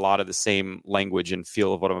 that has a lot of the same language and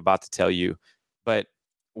feel of what I'm about to tell you. But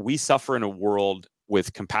we suffer in a world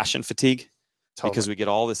with compassion fatigue because we get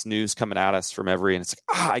all this news coming at us from and it's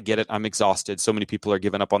I get it. I'm exhausted. So many people are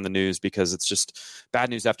giving up on the news because it's just bad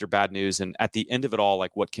news after bad news. And at the end of it all,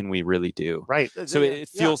 what can we really do? Right. So it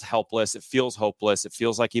feels helpless. It feels hopeless. It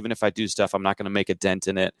feels like even if I do stuff, I'm not going to make a dent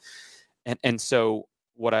in it. And so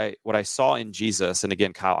what I saw in Jesus, and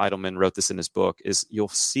again, Kyle Idleman wrote this in his book, is you'll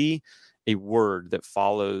see a word that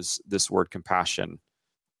follows this word compassion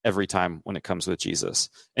every time when it comes with Jesus.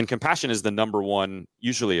 And compassion is the number one,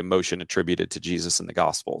 usually emotion attributed to Jesus in the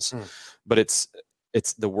Gospels. But it's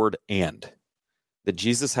the word and. That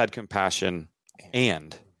Jesus had compassion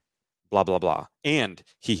and blah, blah, blah. And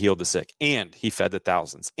he healed the sick. And he fed the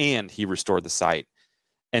thousands. And he restored the sight.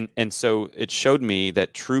 And so it showed me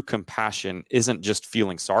that true compassion isn't just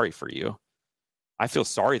feeling sorry for you. I feel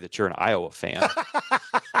sorry that you're an Iowa fan.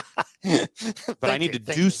 But I need to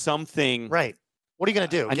do something. Right. What are you going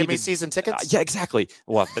to do? Give me season tickets? Yeah, exactly.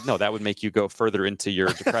 Well, but no, that would make you go further into your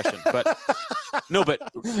depression. But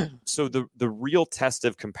so the real test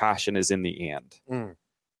of compassion is in the and.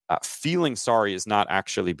 Feeling sorry is not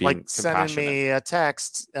actually being compassionate. Sending me a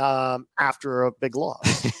text after a big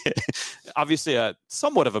loss. Obviously,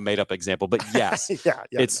 somewhat of a made-up example, but yes,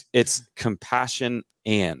 it's compassion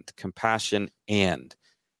and.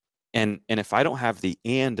 And if I don't have the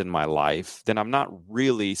and in my life, then I'm not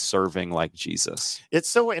really serving like Jesus. It's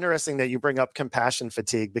so interesting that you bring up compassion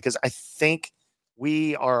fatigue, because I think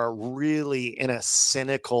we are really in a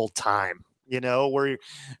cynical time, where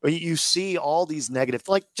you see all these negative,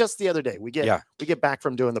 like just the other day, we get back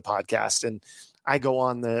from doing the podcast and I go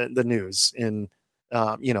on the news in,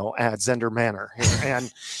 at Zehnder Manor here,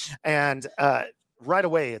 and right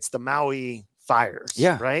away it's the Maui fires,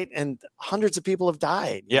 right? And hundreds of people have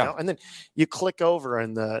died, you know? And then you click over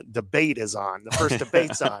and the debate is on, the first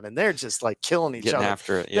debate's on, and they're just killing each other.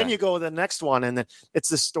 After it, Then you go to the next one, and then it's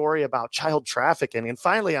the story about child trafficking. And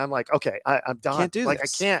finally, I'm like, okay, I'm done. Can't do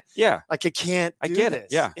this. I can't. I can't. I get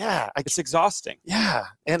this. it. Yeah. It's exhausting. Yeah.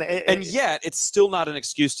 And yet, it's still not an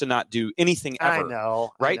excuse to not do anything ever. I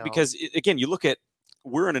know. Right? Because again, you look at,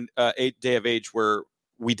 we're in a day of age where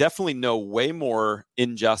we definitely know way more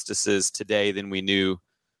injustices today than we knew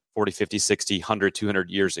 40, 50, 60, 100,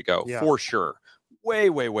 200 years ago, for sure.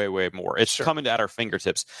 Way, way, way, way more. It's coming at our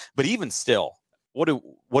fingertips. But even still, what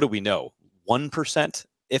do we know? 1%,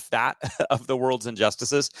 if that, of the world's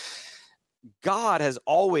injustices. God has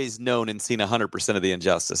always known and seen 100% of the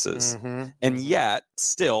injustices. And yet,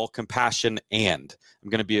 still, compassion and.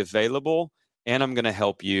 I'm going to be available, and I'm going to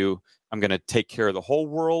help you. I'm going to take care of the whole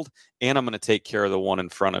world, and I'm going to take care of the one in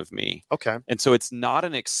front of me. Okay. And so it's not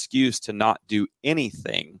an excuse to not do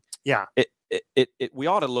anything. Yeah. We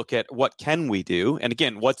ought to look at what can we do? And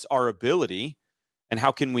again, what's our ability and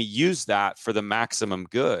how can we use that for the maximum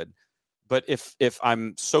good? But if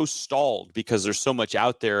I'm so stalled because there's so much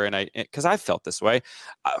out there, and because I've felt this way,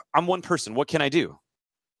 I'm one person, what can I do?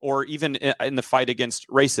 Or even in the fight against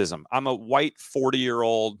racism, I'm a white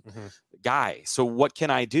 40-year-old guy. So what can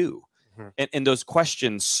I do? And those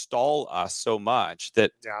questions stall us so much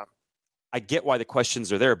that I get why the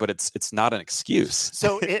questions are there, but it's not an excuse.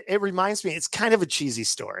 So it reminds me, it's kind of a cheesy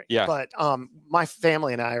story. Yeah. But my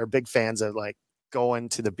family and I are big fans of going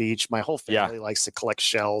to the beach. My whole Yeah. family likes to collect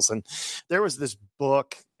shells. And there was this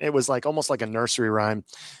book. It was like almost like a nursery rhyme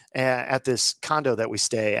at this condo that we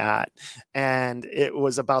stay at. And it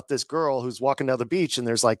was about this girl who's walking down the beach and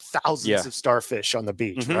there's like thousands of starfish on the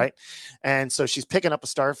beach, right? And so she's picking up a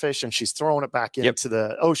starfish and she's throwing it back into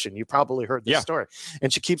the ocean. You probably heard this story.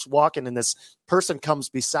 And she keeps walking and this person comes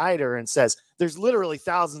beside her and says, there's literally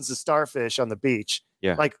thousands of starfish on the beach.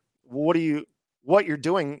 Yeah. Like, what you're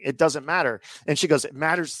doing, it doesn't matter. And she goes, it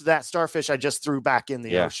matters to that starfish I just threw back in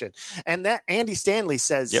the ocean. And that Andy Stanley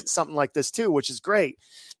says something like this too, which is great.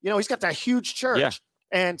 You know, he's got that huge church. Yeah.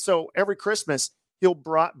 And so every Christmas he'll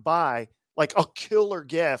buy like a killer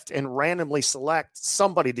gift and randomly select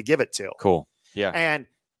somebody to give it to. Cool. Yeah.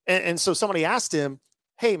 And so somebody asked him,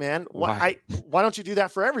 hey man, why don't you do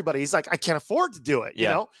that for everybody? He's like, I can't afford to do it, you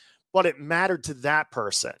know? But it mattered to that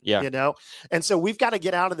person, you know? And so we've got to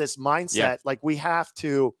get out of this mindset. Like we have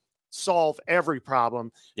to solve every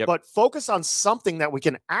problem, but focus on something that we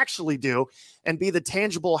can actually do and be the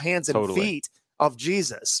tangible hands and feet of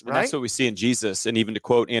Jesus, right? And that's what we see in Jesus. And even to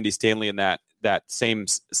quote Andy Stanley in that same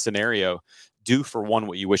scenario, do for one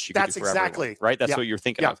what you wish you could do for everyone, right? That's what you're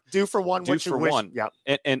thinking of. Do for one what you wish. Yeah.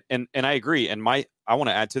 And I agree. And I want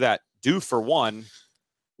to add to that, do for one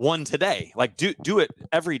today. Like do it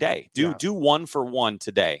every day. Do one for one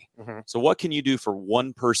today. So what can you do for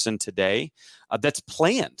one person today that's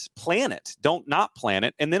planned? Plan it. Don't not plan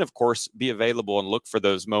it. And then of course be available and look for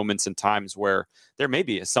those moments and times where there may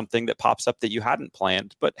be something that pops up that you hadn't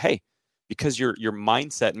planned. But hey, because your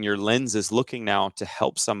mindset and your lens is looking now to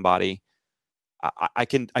help somebody, I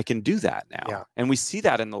can do that now. Yeah. And we see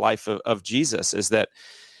that in the life of Jesus, is that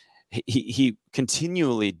he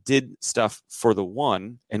continually did stuff for the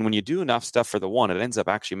one. And when you do enough stuff for the one, it ends up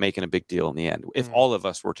actually making a big deal in the end. If all of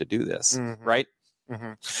us were to do this, right?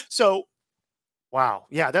 So, wow.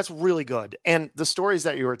 Yeah, that's really good. And the stories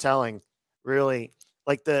that you were telling really,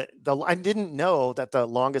 like I didn't know that the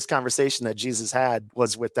longest conversation that Jesus had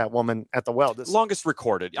was with that woman at the well. Longest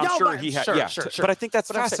recorded. I'm sure he had. Sure. But I think that's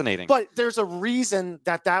fascinating. But there's a reason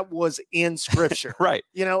that was in Scripture, right?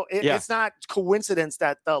 You know, it's not coincidence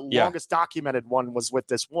that the longest documented one was with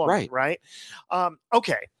this woman, right?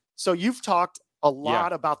 Okay, so you've talked a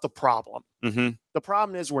lot about the problem. The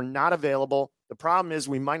problem is we're not available. The problem is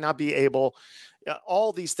we might not be able.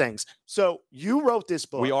 All these things. So you wrote this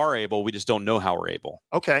book. We are able. We just don't know how we're able.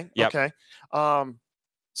 Okay. Yep. Okay.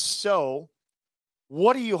 So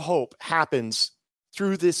what do you hope happens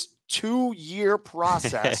through this 2-year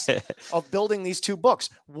process of building these 2 books?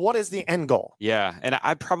 What is the end goal? Yeah. And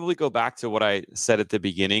I'd probably go back to what I said at the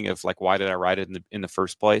beginning of like, why did I write it in the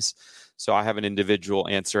first place? So I have an individual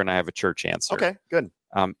answer and I have a church answer. Okay, good.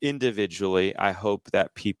 Individually, I hope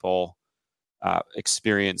that people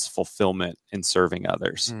experience fulfillment in serving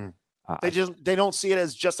others. They don't see it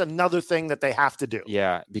as just another thing that they have to do.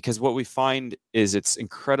 Yeah, because what we find is it's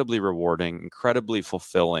incredibly rewarding, incredibly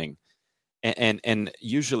fulfilling, and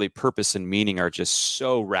usually purpose and meaning are just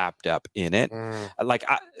so wrapped up in it. Like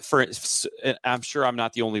I'm sure I'm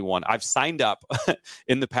not the only one. I've signed up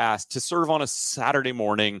in the past to serve on a Saturday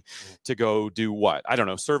morning to go do what? I don't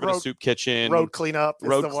know, serve in a soup kitchen, road cleanup,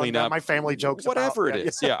 my family jokes whatever about. it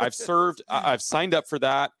is. Yeah, I've signed up for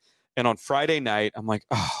that. And on Friday night, I'm like,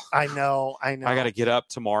 oh, I know. I got to get up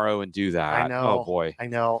tomorrow and do that. I know. Oh boy. I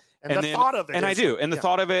know. And the thought of it. And I do. And the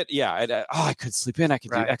thought of it, I could sleep in. I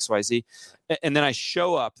could do X, Y, Z. And then I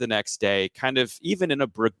show up the next day, kind of even in a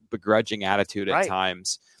begrudging attitude at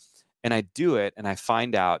times. And I do it. And I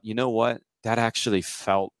find out, you know what? That actually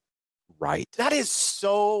felt right. That is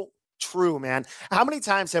so true, man. How many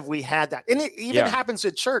times have we had that? And it even happens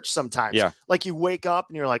at church sometimes. Yeah. Like you wake up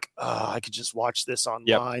and you're like, oh, I could just watch this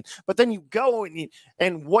online. But then you go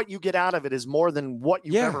and what you get out of it is more than what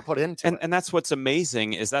you've ever put into it. And that's what's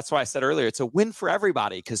amazing is that's why I said earlier, it's a win for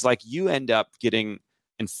everybody. Because like you end up getting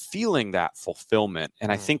and feeling that fulfillment.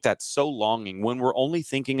 And I think that's so longing when we're only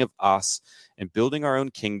thinking of us and building our own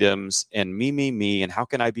kingdoms and me, and how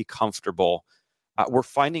can I be comfortable? We're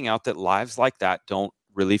finding out that lives like that don't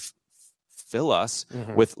really fill us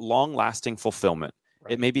with long-lasting fulfillment.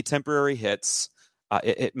 It may be temporary hits.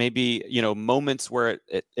 It may be, moments where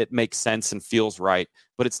it makes sense and feels right,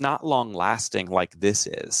 but it's not long-lasting like this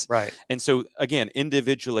is. Right. And so, again,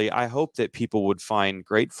 individually, I hope that people would find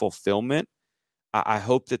great fulfillment. I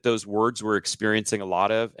hope that those words we're experiencing a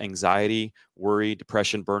lot of, anxiety, worry,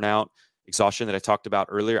 depression, burnout, exhaustion that I talked about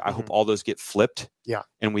earlier, I hope all those get flipped. Yeah.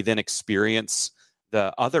 And we then experience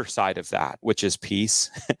the other side of that, which is peace,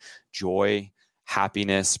 joy,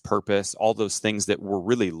 happiness, purpose, all those things that we're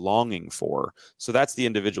really longing for. So that's the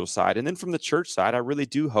individual side. And then from the church side, I really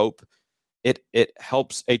do hope it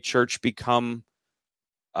helps a church become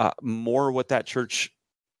more what that church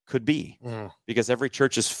could be, Mm. because every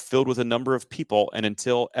church is filled with a number of people, and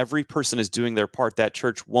until every person is doing their part, that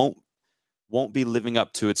church won't be living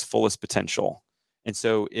up to its fullest potential. And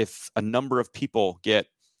so if a number of people get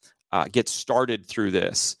started through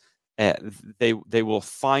this, they will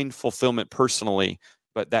find fulfillment personally,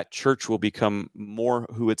 but that church will become more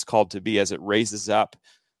who it's called to be as it raises up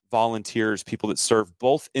volunteers, people that serve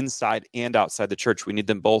both inside and outside the church. We need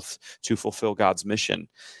them both to fulfill God's mission.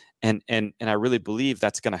 And I really believe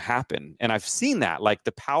that's going to happen. And I've seen that, like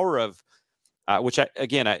the power of, which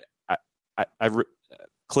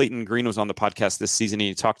Clayton Green was on the podcast this season.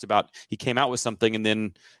 He talked about, he came out with something and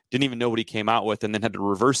then didn't even know what he came out with, and then had to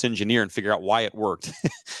reverse engineer and figure out why it worked.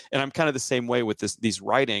 And I'm kind of the same way with this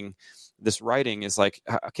writing. This writing is like,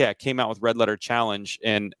 okay, I came out with Red Letter Challenge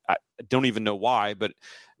and I don't even know why, but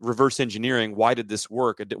reverse engineering, why did this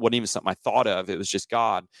work? It wasn't even something I thought of. It was just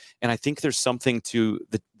God. And I think there's something to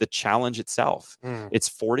the challenge itself. It's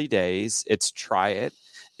 40 days. It's try it.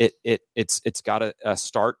 It's got a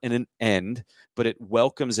start and an end, but it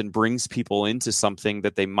welcomes and brings people into something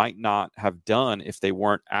that they might not have done if they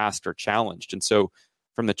weren't asked or challenged. And so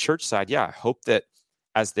from the church side, I hope that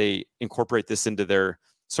as they incorporate this into their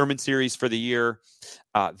sermon series for the year,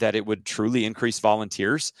 that it would truly increase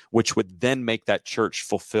volunteers, which would then make that church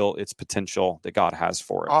fulfill its potential that God has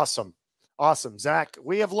for it. Awesome. Zach,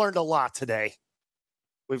 we have learned a lot today.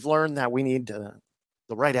 We've learned that we need the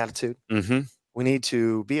right attitude. Mm-hmm. We need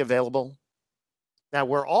to be available. Now,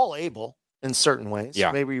 we're all able in certain ways.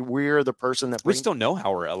 Yeah. Maybe we're the person that we still know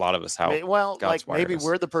how a lot of us how. God's maybe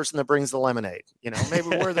we're the person that brings the lemonade. Maybe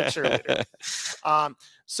we're the cheerleader.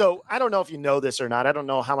 So I don't know if you know this or not. I don't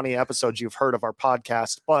know how many episodes you've heard of our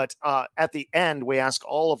podcast, but at the end, we ask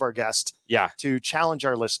all of our guests to challenge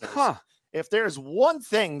our listeners. If there's one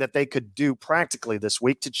thing that they could do practically this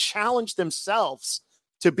week to challenge themselves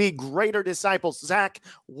to be greater disciples, Zach,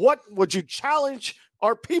 what would you challenge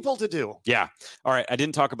our people to do? Yeah. All right. I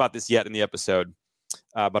didn't talk about this yet in the episode,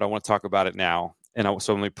 but I want to talk about it now. And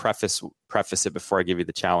so let me preface it before I give you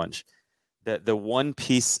the challenge. The one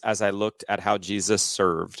piece, as I looked at how Jesus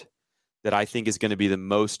served, that I think is going to be the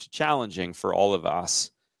most challenging for all of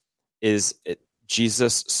us is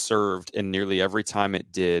Jesus served, and nearly every time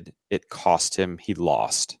it cost him, he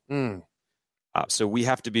lost. So we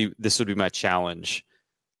have to be, this would be my challenge,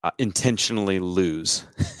 intentionally lose,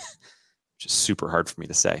 which is super hard for me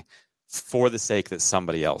to say, for the sake that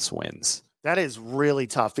somebody else wins. That is really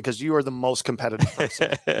tough because you are the most competitive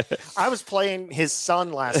person. I was playing his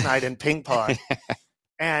son last night in ping pong,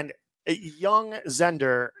 and young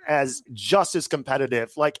Zehnder as just as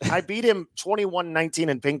competitive. Like, I beat him 21-19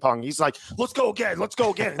 in ping pong. He's like, let's go again.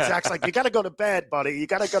 And Zach's like, you got to go to bed, buddy. You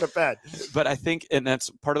got to go to bed. But I think, and that's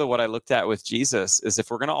part of what I looked at with Jesus, is if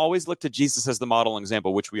we're going to always look to Jesus as the model and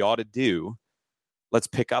example, which we ought to do, let's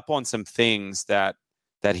pick up on some things that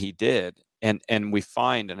he did. And we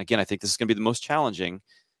find, and again, I think this is going to be the most challenging,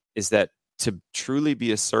 is that to truly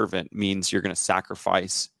be a servant means you're going to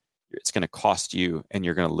sacrifice. It's going to cost you and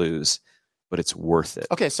you're going to lose, but it's worth it.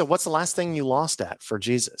 Okay, so what's the last thing you lost at for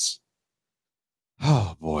Jesus?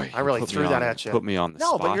 Oh, boy. I really threw that at you. Put me on the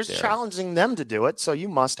spot. No, but you're challenging them to do it, so you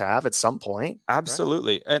must have at some point.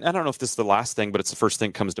 Absolutely. Right? And I don't know if this is the last thing, but it's the first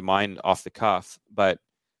thing that comes to mind off the cuff. But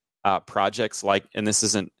projects like, and this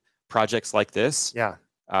isn't, projects like this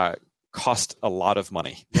cost a lot of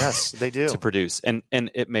money. Yes, they do. To produce. And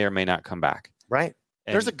it may or may not come back. Right.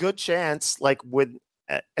 And there's a good chance, like with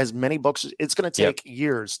as many books, it's going to take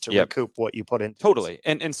years to recoup what you put into totally.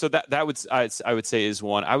 And so that would, I would say is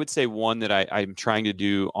one. I would say one that I'm trying to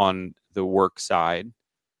do on the work side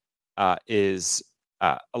is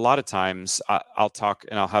a lot of times I'll talk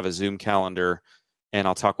and I'll have a Zoom calendar and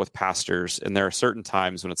I'll talk with pastors. And there are certain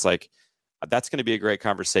times when it's like, that's going to be a great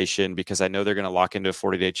conversation because I know they're going to lock into a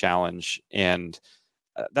 40-day challenge, and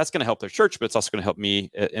that's going to help their church, but it's also going to help me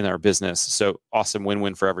in our business. So awesome,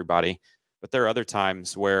 win-win for everybody. But there are other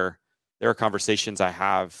times where there are conversations I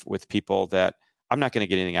have with people that I'm not going to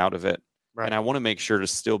get anything out of it. Right. And I want to make sure to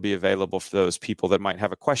still be available for those people that might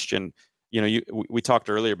have a question. We talked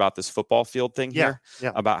earlier about this football field thing here,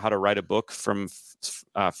 about how to write a book from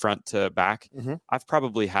front to back. Mm-hmm. I've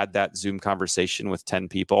probably had that Zoom conversation with 10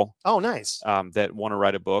 people. Oh, nice. That want to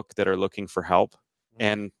write a book, that are looking for help. Mm-hmm.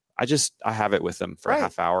 And I have it with them for a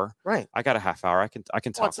half hour. Right. I got a half hour. I can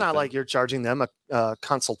talk. Well, it's not like you're charging them a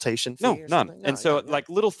consultation fee. No, none. No, and so like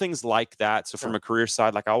little things like that. So from a career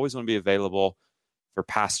side, like I always want to be available for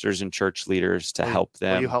pastors and church leaders to help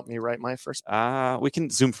them. Will you help me write my first? We can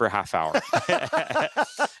Zoom for a half hour.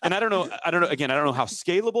 And I don't know. Again, I don't know how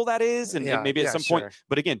scalable that is, and maybe at some point.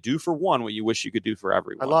 But again, do for one what you wish you could do for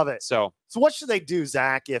everyone. I love it. So what should they do,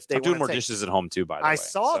 Zach? If they I'm doing more dishes at home too, by the way. I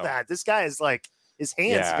saw that. This guy is like, his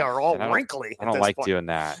hands are all wrinkly. I don't like doing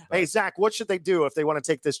that. But. Hey, Zach, what should they do if they want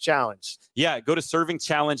to take this challenge? Yeah, go to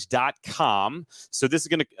servingchallenge.com. So this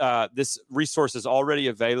is this resource is already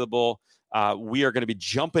available. We are going to be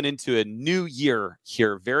jumping into a new year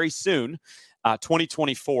here very soon,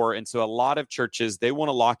 2024. And so a lot of churches, they want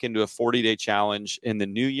to lock into a 40-day challenge in the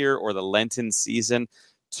new year or the Lenten season.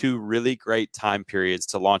 Two really great time periods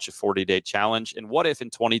to launch a 40-day challenge. And what if in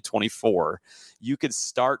 2024 you could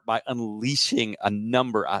start by unleashing a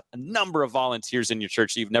number of volunteers in your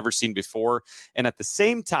church that you've never seen before, and at the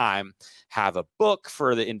same time have a book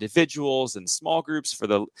for the individuals and small groups for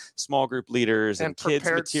the small group leaders and kids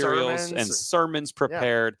materials and sermons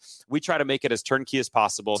prepared. We try to make it as turnkey as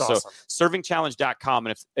possible. It's awesome. Servingchallenge.com.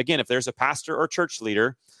 And if there's a pastor or church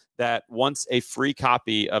leader that wants a free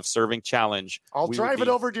copy of Serving Challenge, I'll drive it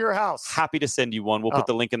over to your house. Happy to send you one. We'll put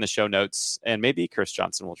the link in the show notes, and maybe Chris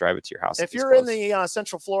Johnson will drive it to your house. If you're in the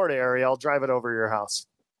Central Florida area, I'll drive it over to your house.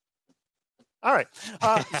 All right.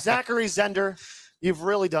 Zachary Zehnder, you've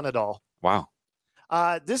really done it all. Wow.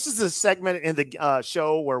 This is a segment in the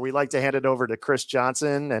show where we like to hand it over to Chris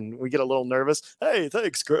Johnson, and we get a little nervous. Hey,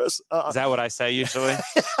 thanks, Chris. Is that what I say usually?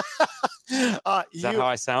 Is that how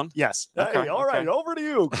I sound? Yes. Okay, hey, all right. Over to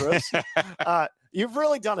you, Chris. You've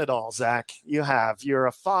really done it all, Zach. You have. You're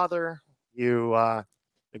a father. You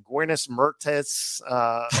the Gwyneth Mertens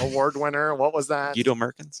award winner. What was that? Guido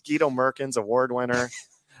Merkins award winner.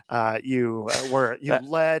 You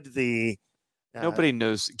led the. Nobody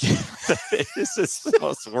knows. This is the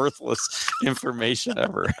most worthless information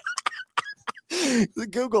ever.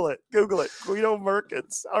 Google it. Guido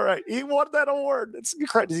Merkins. All right. He won that award. It's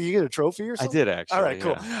incredible. Did you get a trophy or something? I did, actually. All right,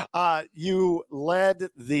 cool. You led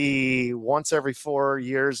the once every 4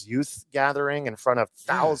 years youth gathering in front of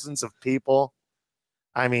thousands of people.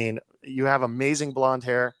 I mean, you have amazing blonde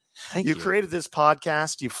hair. Thank you. You created this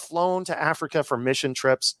podcast. You've flown to Africa for mission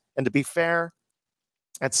trips. And to be fair,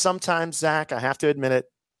 and sometimes, Zach, I have to admit it,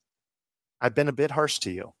 I've been a bit harsh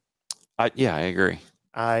to you. Yeah, I agree.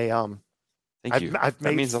 Thank you. That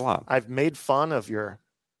means a lot. I've made fun of your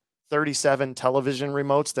 37 television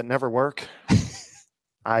remotes that never work.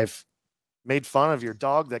 I've made fun of your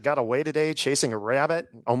dog that got away today chasing a rabbit,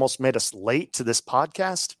 almost made us late to this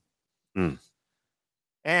podcast.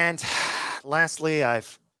 And lastly,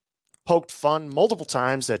 I've poked fun multiple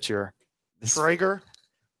times at your Traeger.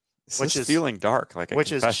 Which is feeling dark, like a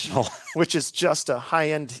confessional. Which is just a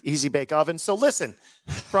high-end easy bake oven. So listen,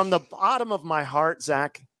 from the bottom of my heart,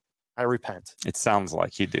 Zach, I repent. It sounds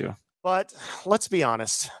like you do. But let's be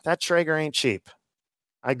honest, that Traeger ain't cheap.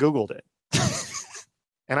 I Googled it.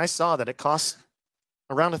 And I saw that it costs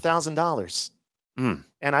around $1,000.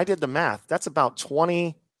 And I did the math. That's about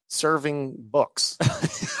 20 serving books.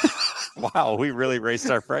 Wow, we really raised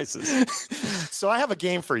our prices. So I have a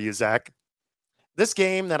game for you, Zach. This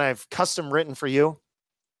game that I've custom written for you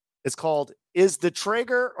is called, Is the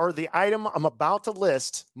Traeger or the item I'm about to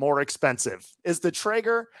list more expensive? Is the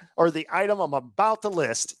Traeger or the item I'm about to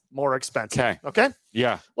list more expensive? Okay?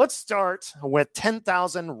 Yeah. Let's start with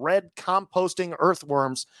 10,000 red composting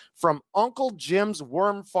earthworms from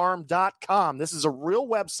UncleJim'sWormFarm.com. This is a real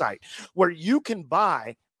website where you can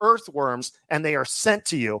buy earthworms and they are sent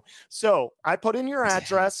to you. So I put in your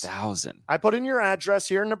address. 10,000. I put in your address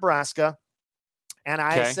here in Nebraska. And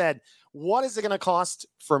I said, what is it going to cost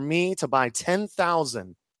for me to buy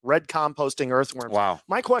 10,000 red composting earthworms? Wow.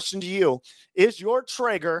 My question to you, is your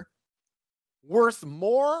Traeger worth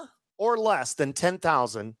more or less than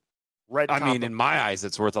 10,000 red composting? I mean, in my eyes,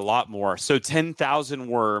 it's worth a lot more. So 10,000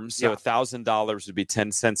 worms, so $1,000 would be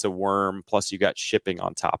 10 cents a worm, plus you got shipping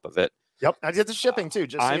on top of it. Yep, I did the shipping too.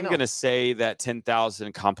 Just I'm going to say that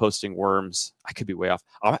 10,000 composting worms, I could be way off.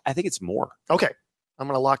 I think it's more. Okay, I'm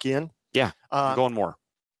going to lock you in. Yeah, I'm going more.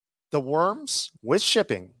 The worms with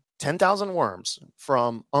shipping, 10,000 worms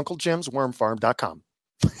from UncleJim'sWormFarm.com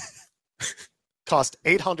cost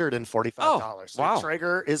 $845. Oh, wow. Your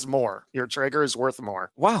Traeger is more. Your Traeger is worth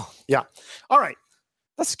more. Wow. Yeah. All right.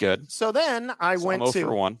 That's good. So then I went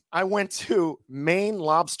to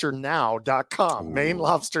MaineLobsterNow.com.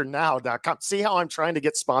 MaineLobsterNow.com. See how I'm trying to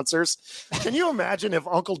get sponsors? Can you imagine if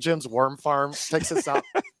Uncle Jim's Worm Farm picks us up?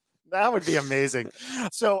 That would be amazing.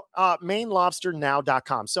 So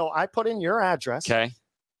MaineLobsterNow.com. So I put in your address. Okay.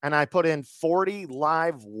 And I put in 40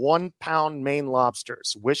 live 1 pound Maine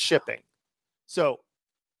lobsters with shipping. So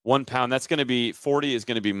 1 pound, that's going to be 40 is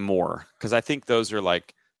going to be more because I think those are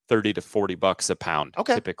like $30 to $40 a pound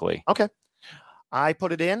typically. Okay. I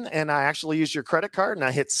put it in and I actually used your credit card and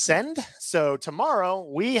I hit send. So tomorrow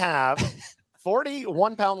we have 40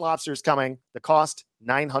 1-pound lobsters coming. The cost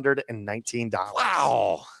 $919.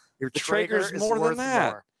 Wow. Your The Traeger's Traeger's more than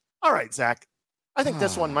that. more. All right, Zach. I think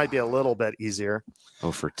this one might be a little bit easier.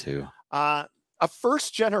 0 for 2. A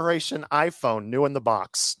first generation iPhone new in the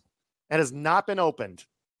box and has not been opened.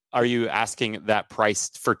 Are you asking that price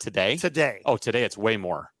for today? Today. Oh, today it's way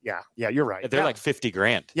more. Yeah, you're right. They're like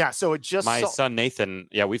 $50,000. Yeah, so it just my son Nathan.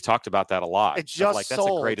 Yeah, we've talked about that a lot. It just like sold.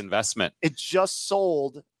 That's a great investment. It just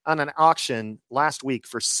sold on an auction last week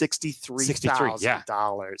for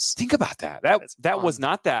 $63,000. Think about that. That was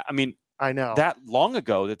not that. I mean, I know that long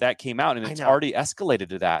ago that came out, and it's already escalated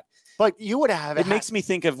to that. But you would have it. Makes me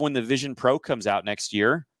think of when the Vision Pro comes out next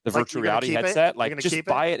year. The virtual reality headset, like just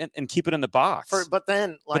buy it and keep it in the box. But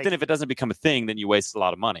then if it doesn't become a thing, then you waste a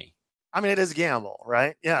lot of money. I mean, it is a gamble,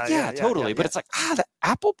 right? Yeah, totally. But it's like, the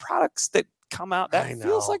Apple products that come out, that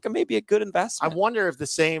feels like maybe a good investment. I wonder if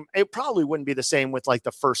it probably wouldn't be the same with like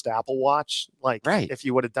the first Apple Watch, if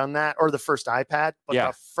you would have done that, or the first iPad, but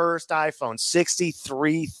the first iPhone,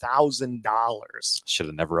 $63,000. Should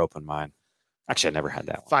have never opened mine. Actually, I never had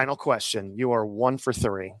that one. Final question. You are 1 for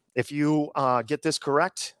 3. If you get this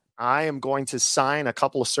correct, I am going to sign a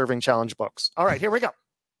couple of Serving Challenge books. All right, here we go.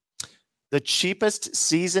 The cheapest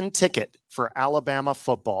season ticket for Alabama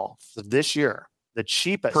football for this year. The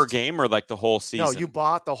cheapest. Per game or like the whole season? No, you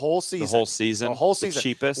bought the whole season. The whole season? The whole season. The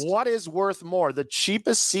cheapest? What is worth more? The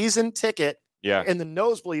cheapest season ticket in the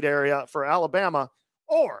nosebleed area for Alabama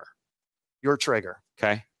or your Traeger?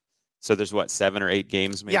 Okay. So there's 7 or 8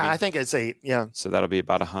 games maybe? Yeah, I think it's 8. Yeah. So that'll be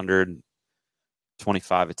about $125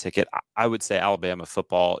 a ticket. I would say Alabama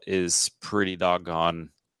football is pretty doggone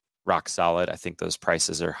rock solid. I think those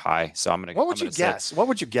prices are high. So I'm going to. What would you guess? What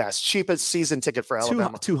would you guess? Cheapest season ticket for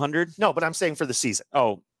Alabama? 200? No, but I'm saying for the season.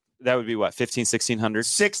 Oh, that would be what? $1,600?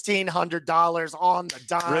 $1,600 on the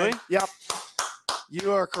dime. Really? Yep.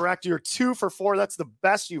 You are correct. You're 2 for 4. That's the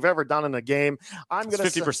best you've ever done in a game. I'm going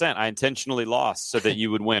to 50%. I intentionally lost so that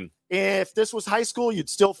you would win. If this was high school, you'd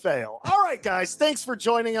still fail. All right, guys. Thanks for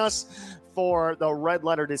joining us for the Red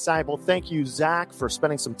Letter Disciple. Thank you, Zach, for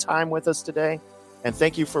spending some time with us today. And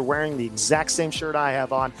thank you for wearing the exact same shirt I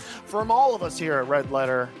have on. From all of us here at Red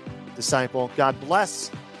Letter Disciple, God bless.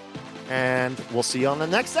 And we'll see you on the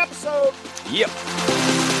next episode. Yep.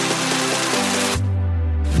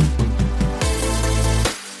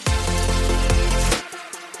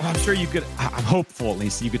 Well, I'm sure I'm hopeful at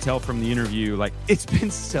least you could tell from the interview, it's been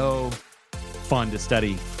so fun to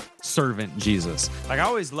study servant Jesus. I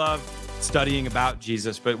always love studying about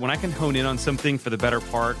Jesus, but when I can hone in on something for the better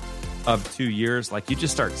part of 2 years, you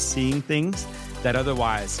just start seeing things that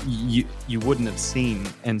otherwise you wouldn't have seen.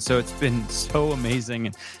 And so it's been so amazing.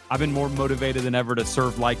 And I've been more motivated than ever to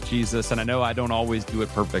serve like Jesus. And I know I don't always do it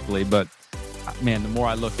perfectly, but man, the more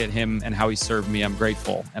I look at him and how he served me, I'm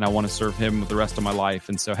grateful. And I want to serve him with the rest of my life.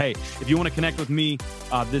 And so, hey, if you want to connect with me,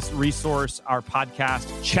 this resource, our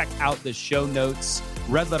podcast, check out the show notes,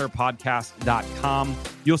 redletterpodcast.com.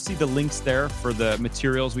 You'll see the links there for the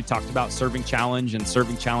materials we talked about, Serving Challenge and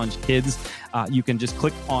Serving Challenge Kids. You can just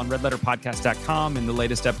click on redletterpodcast.com and the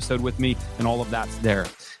latest episode with me, and all of that's there.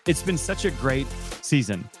 It's been such a great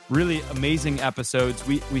season. Really amazing episodes.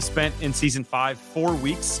 We spent in season 5 4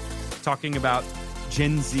 weeks talking about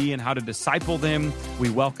Gen Z and how to disciple them. We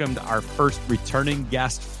welcomed our first returning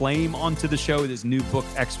guest, Flame, onto the show with his new book,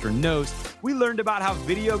 Extra Nose. We learned about how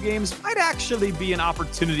video games might actually be an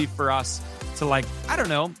opportunity for us to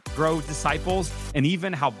grow disciples, and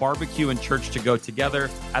even how barbecue and church to go together,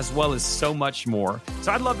 as well as so much more.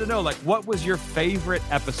 So I'd love to know, what was your favorite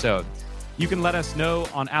episode? You can let us know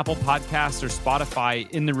on Apple Podcasts or Spotify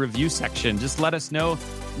in the review section. Just let us know.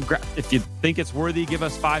 If you think it's worthy, give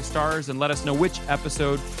us 5 stars and let us know which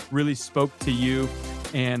episode really spoke to you.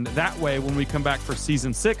 And that way, when we come back for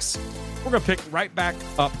season 6, we're going to pick right back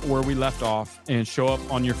up where we left off and show up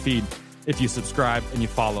on your feed if you subscribe and you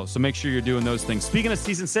follow. So make sure you're doing those things. Speaking of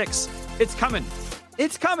season 6, it's coming.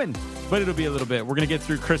 It's coming, but it'll be a little bit. We're going to get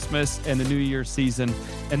through Christmas and the New Year season,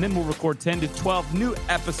 and then we'll record 10 to 12 new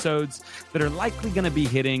episodes that are likely going to be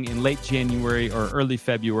hitting in late January or early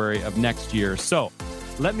February of next year. So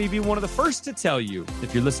let me be one of the first to tell you,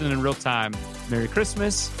 if you're listening in real time, Merry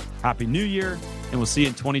Christmas, Happy New Year, and we'll see you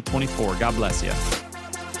in 2024. God bless you.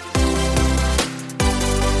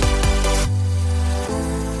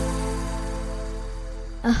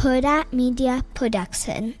 A Huda Media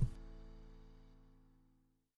Production.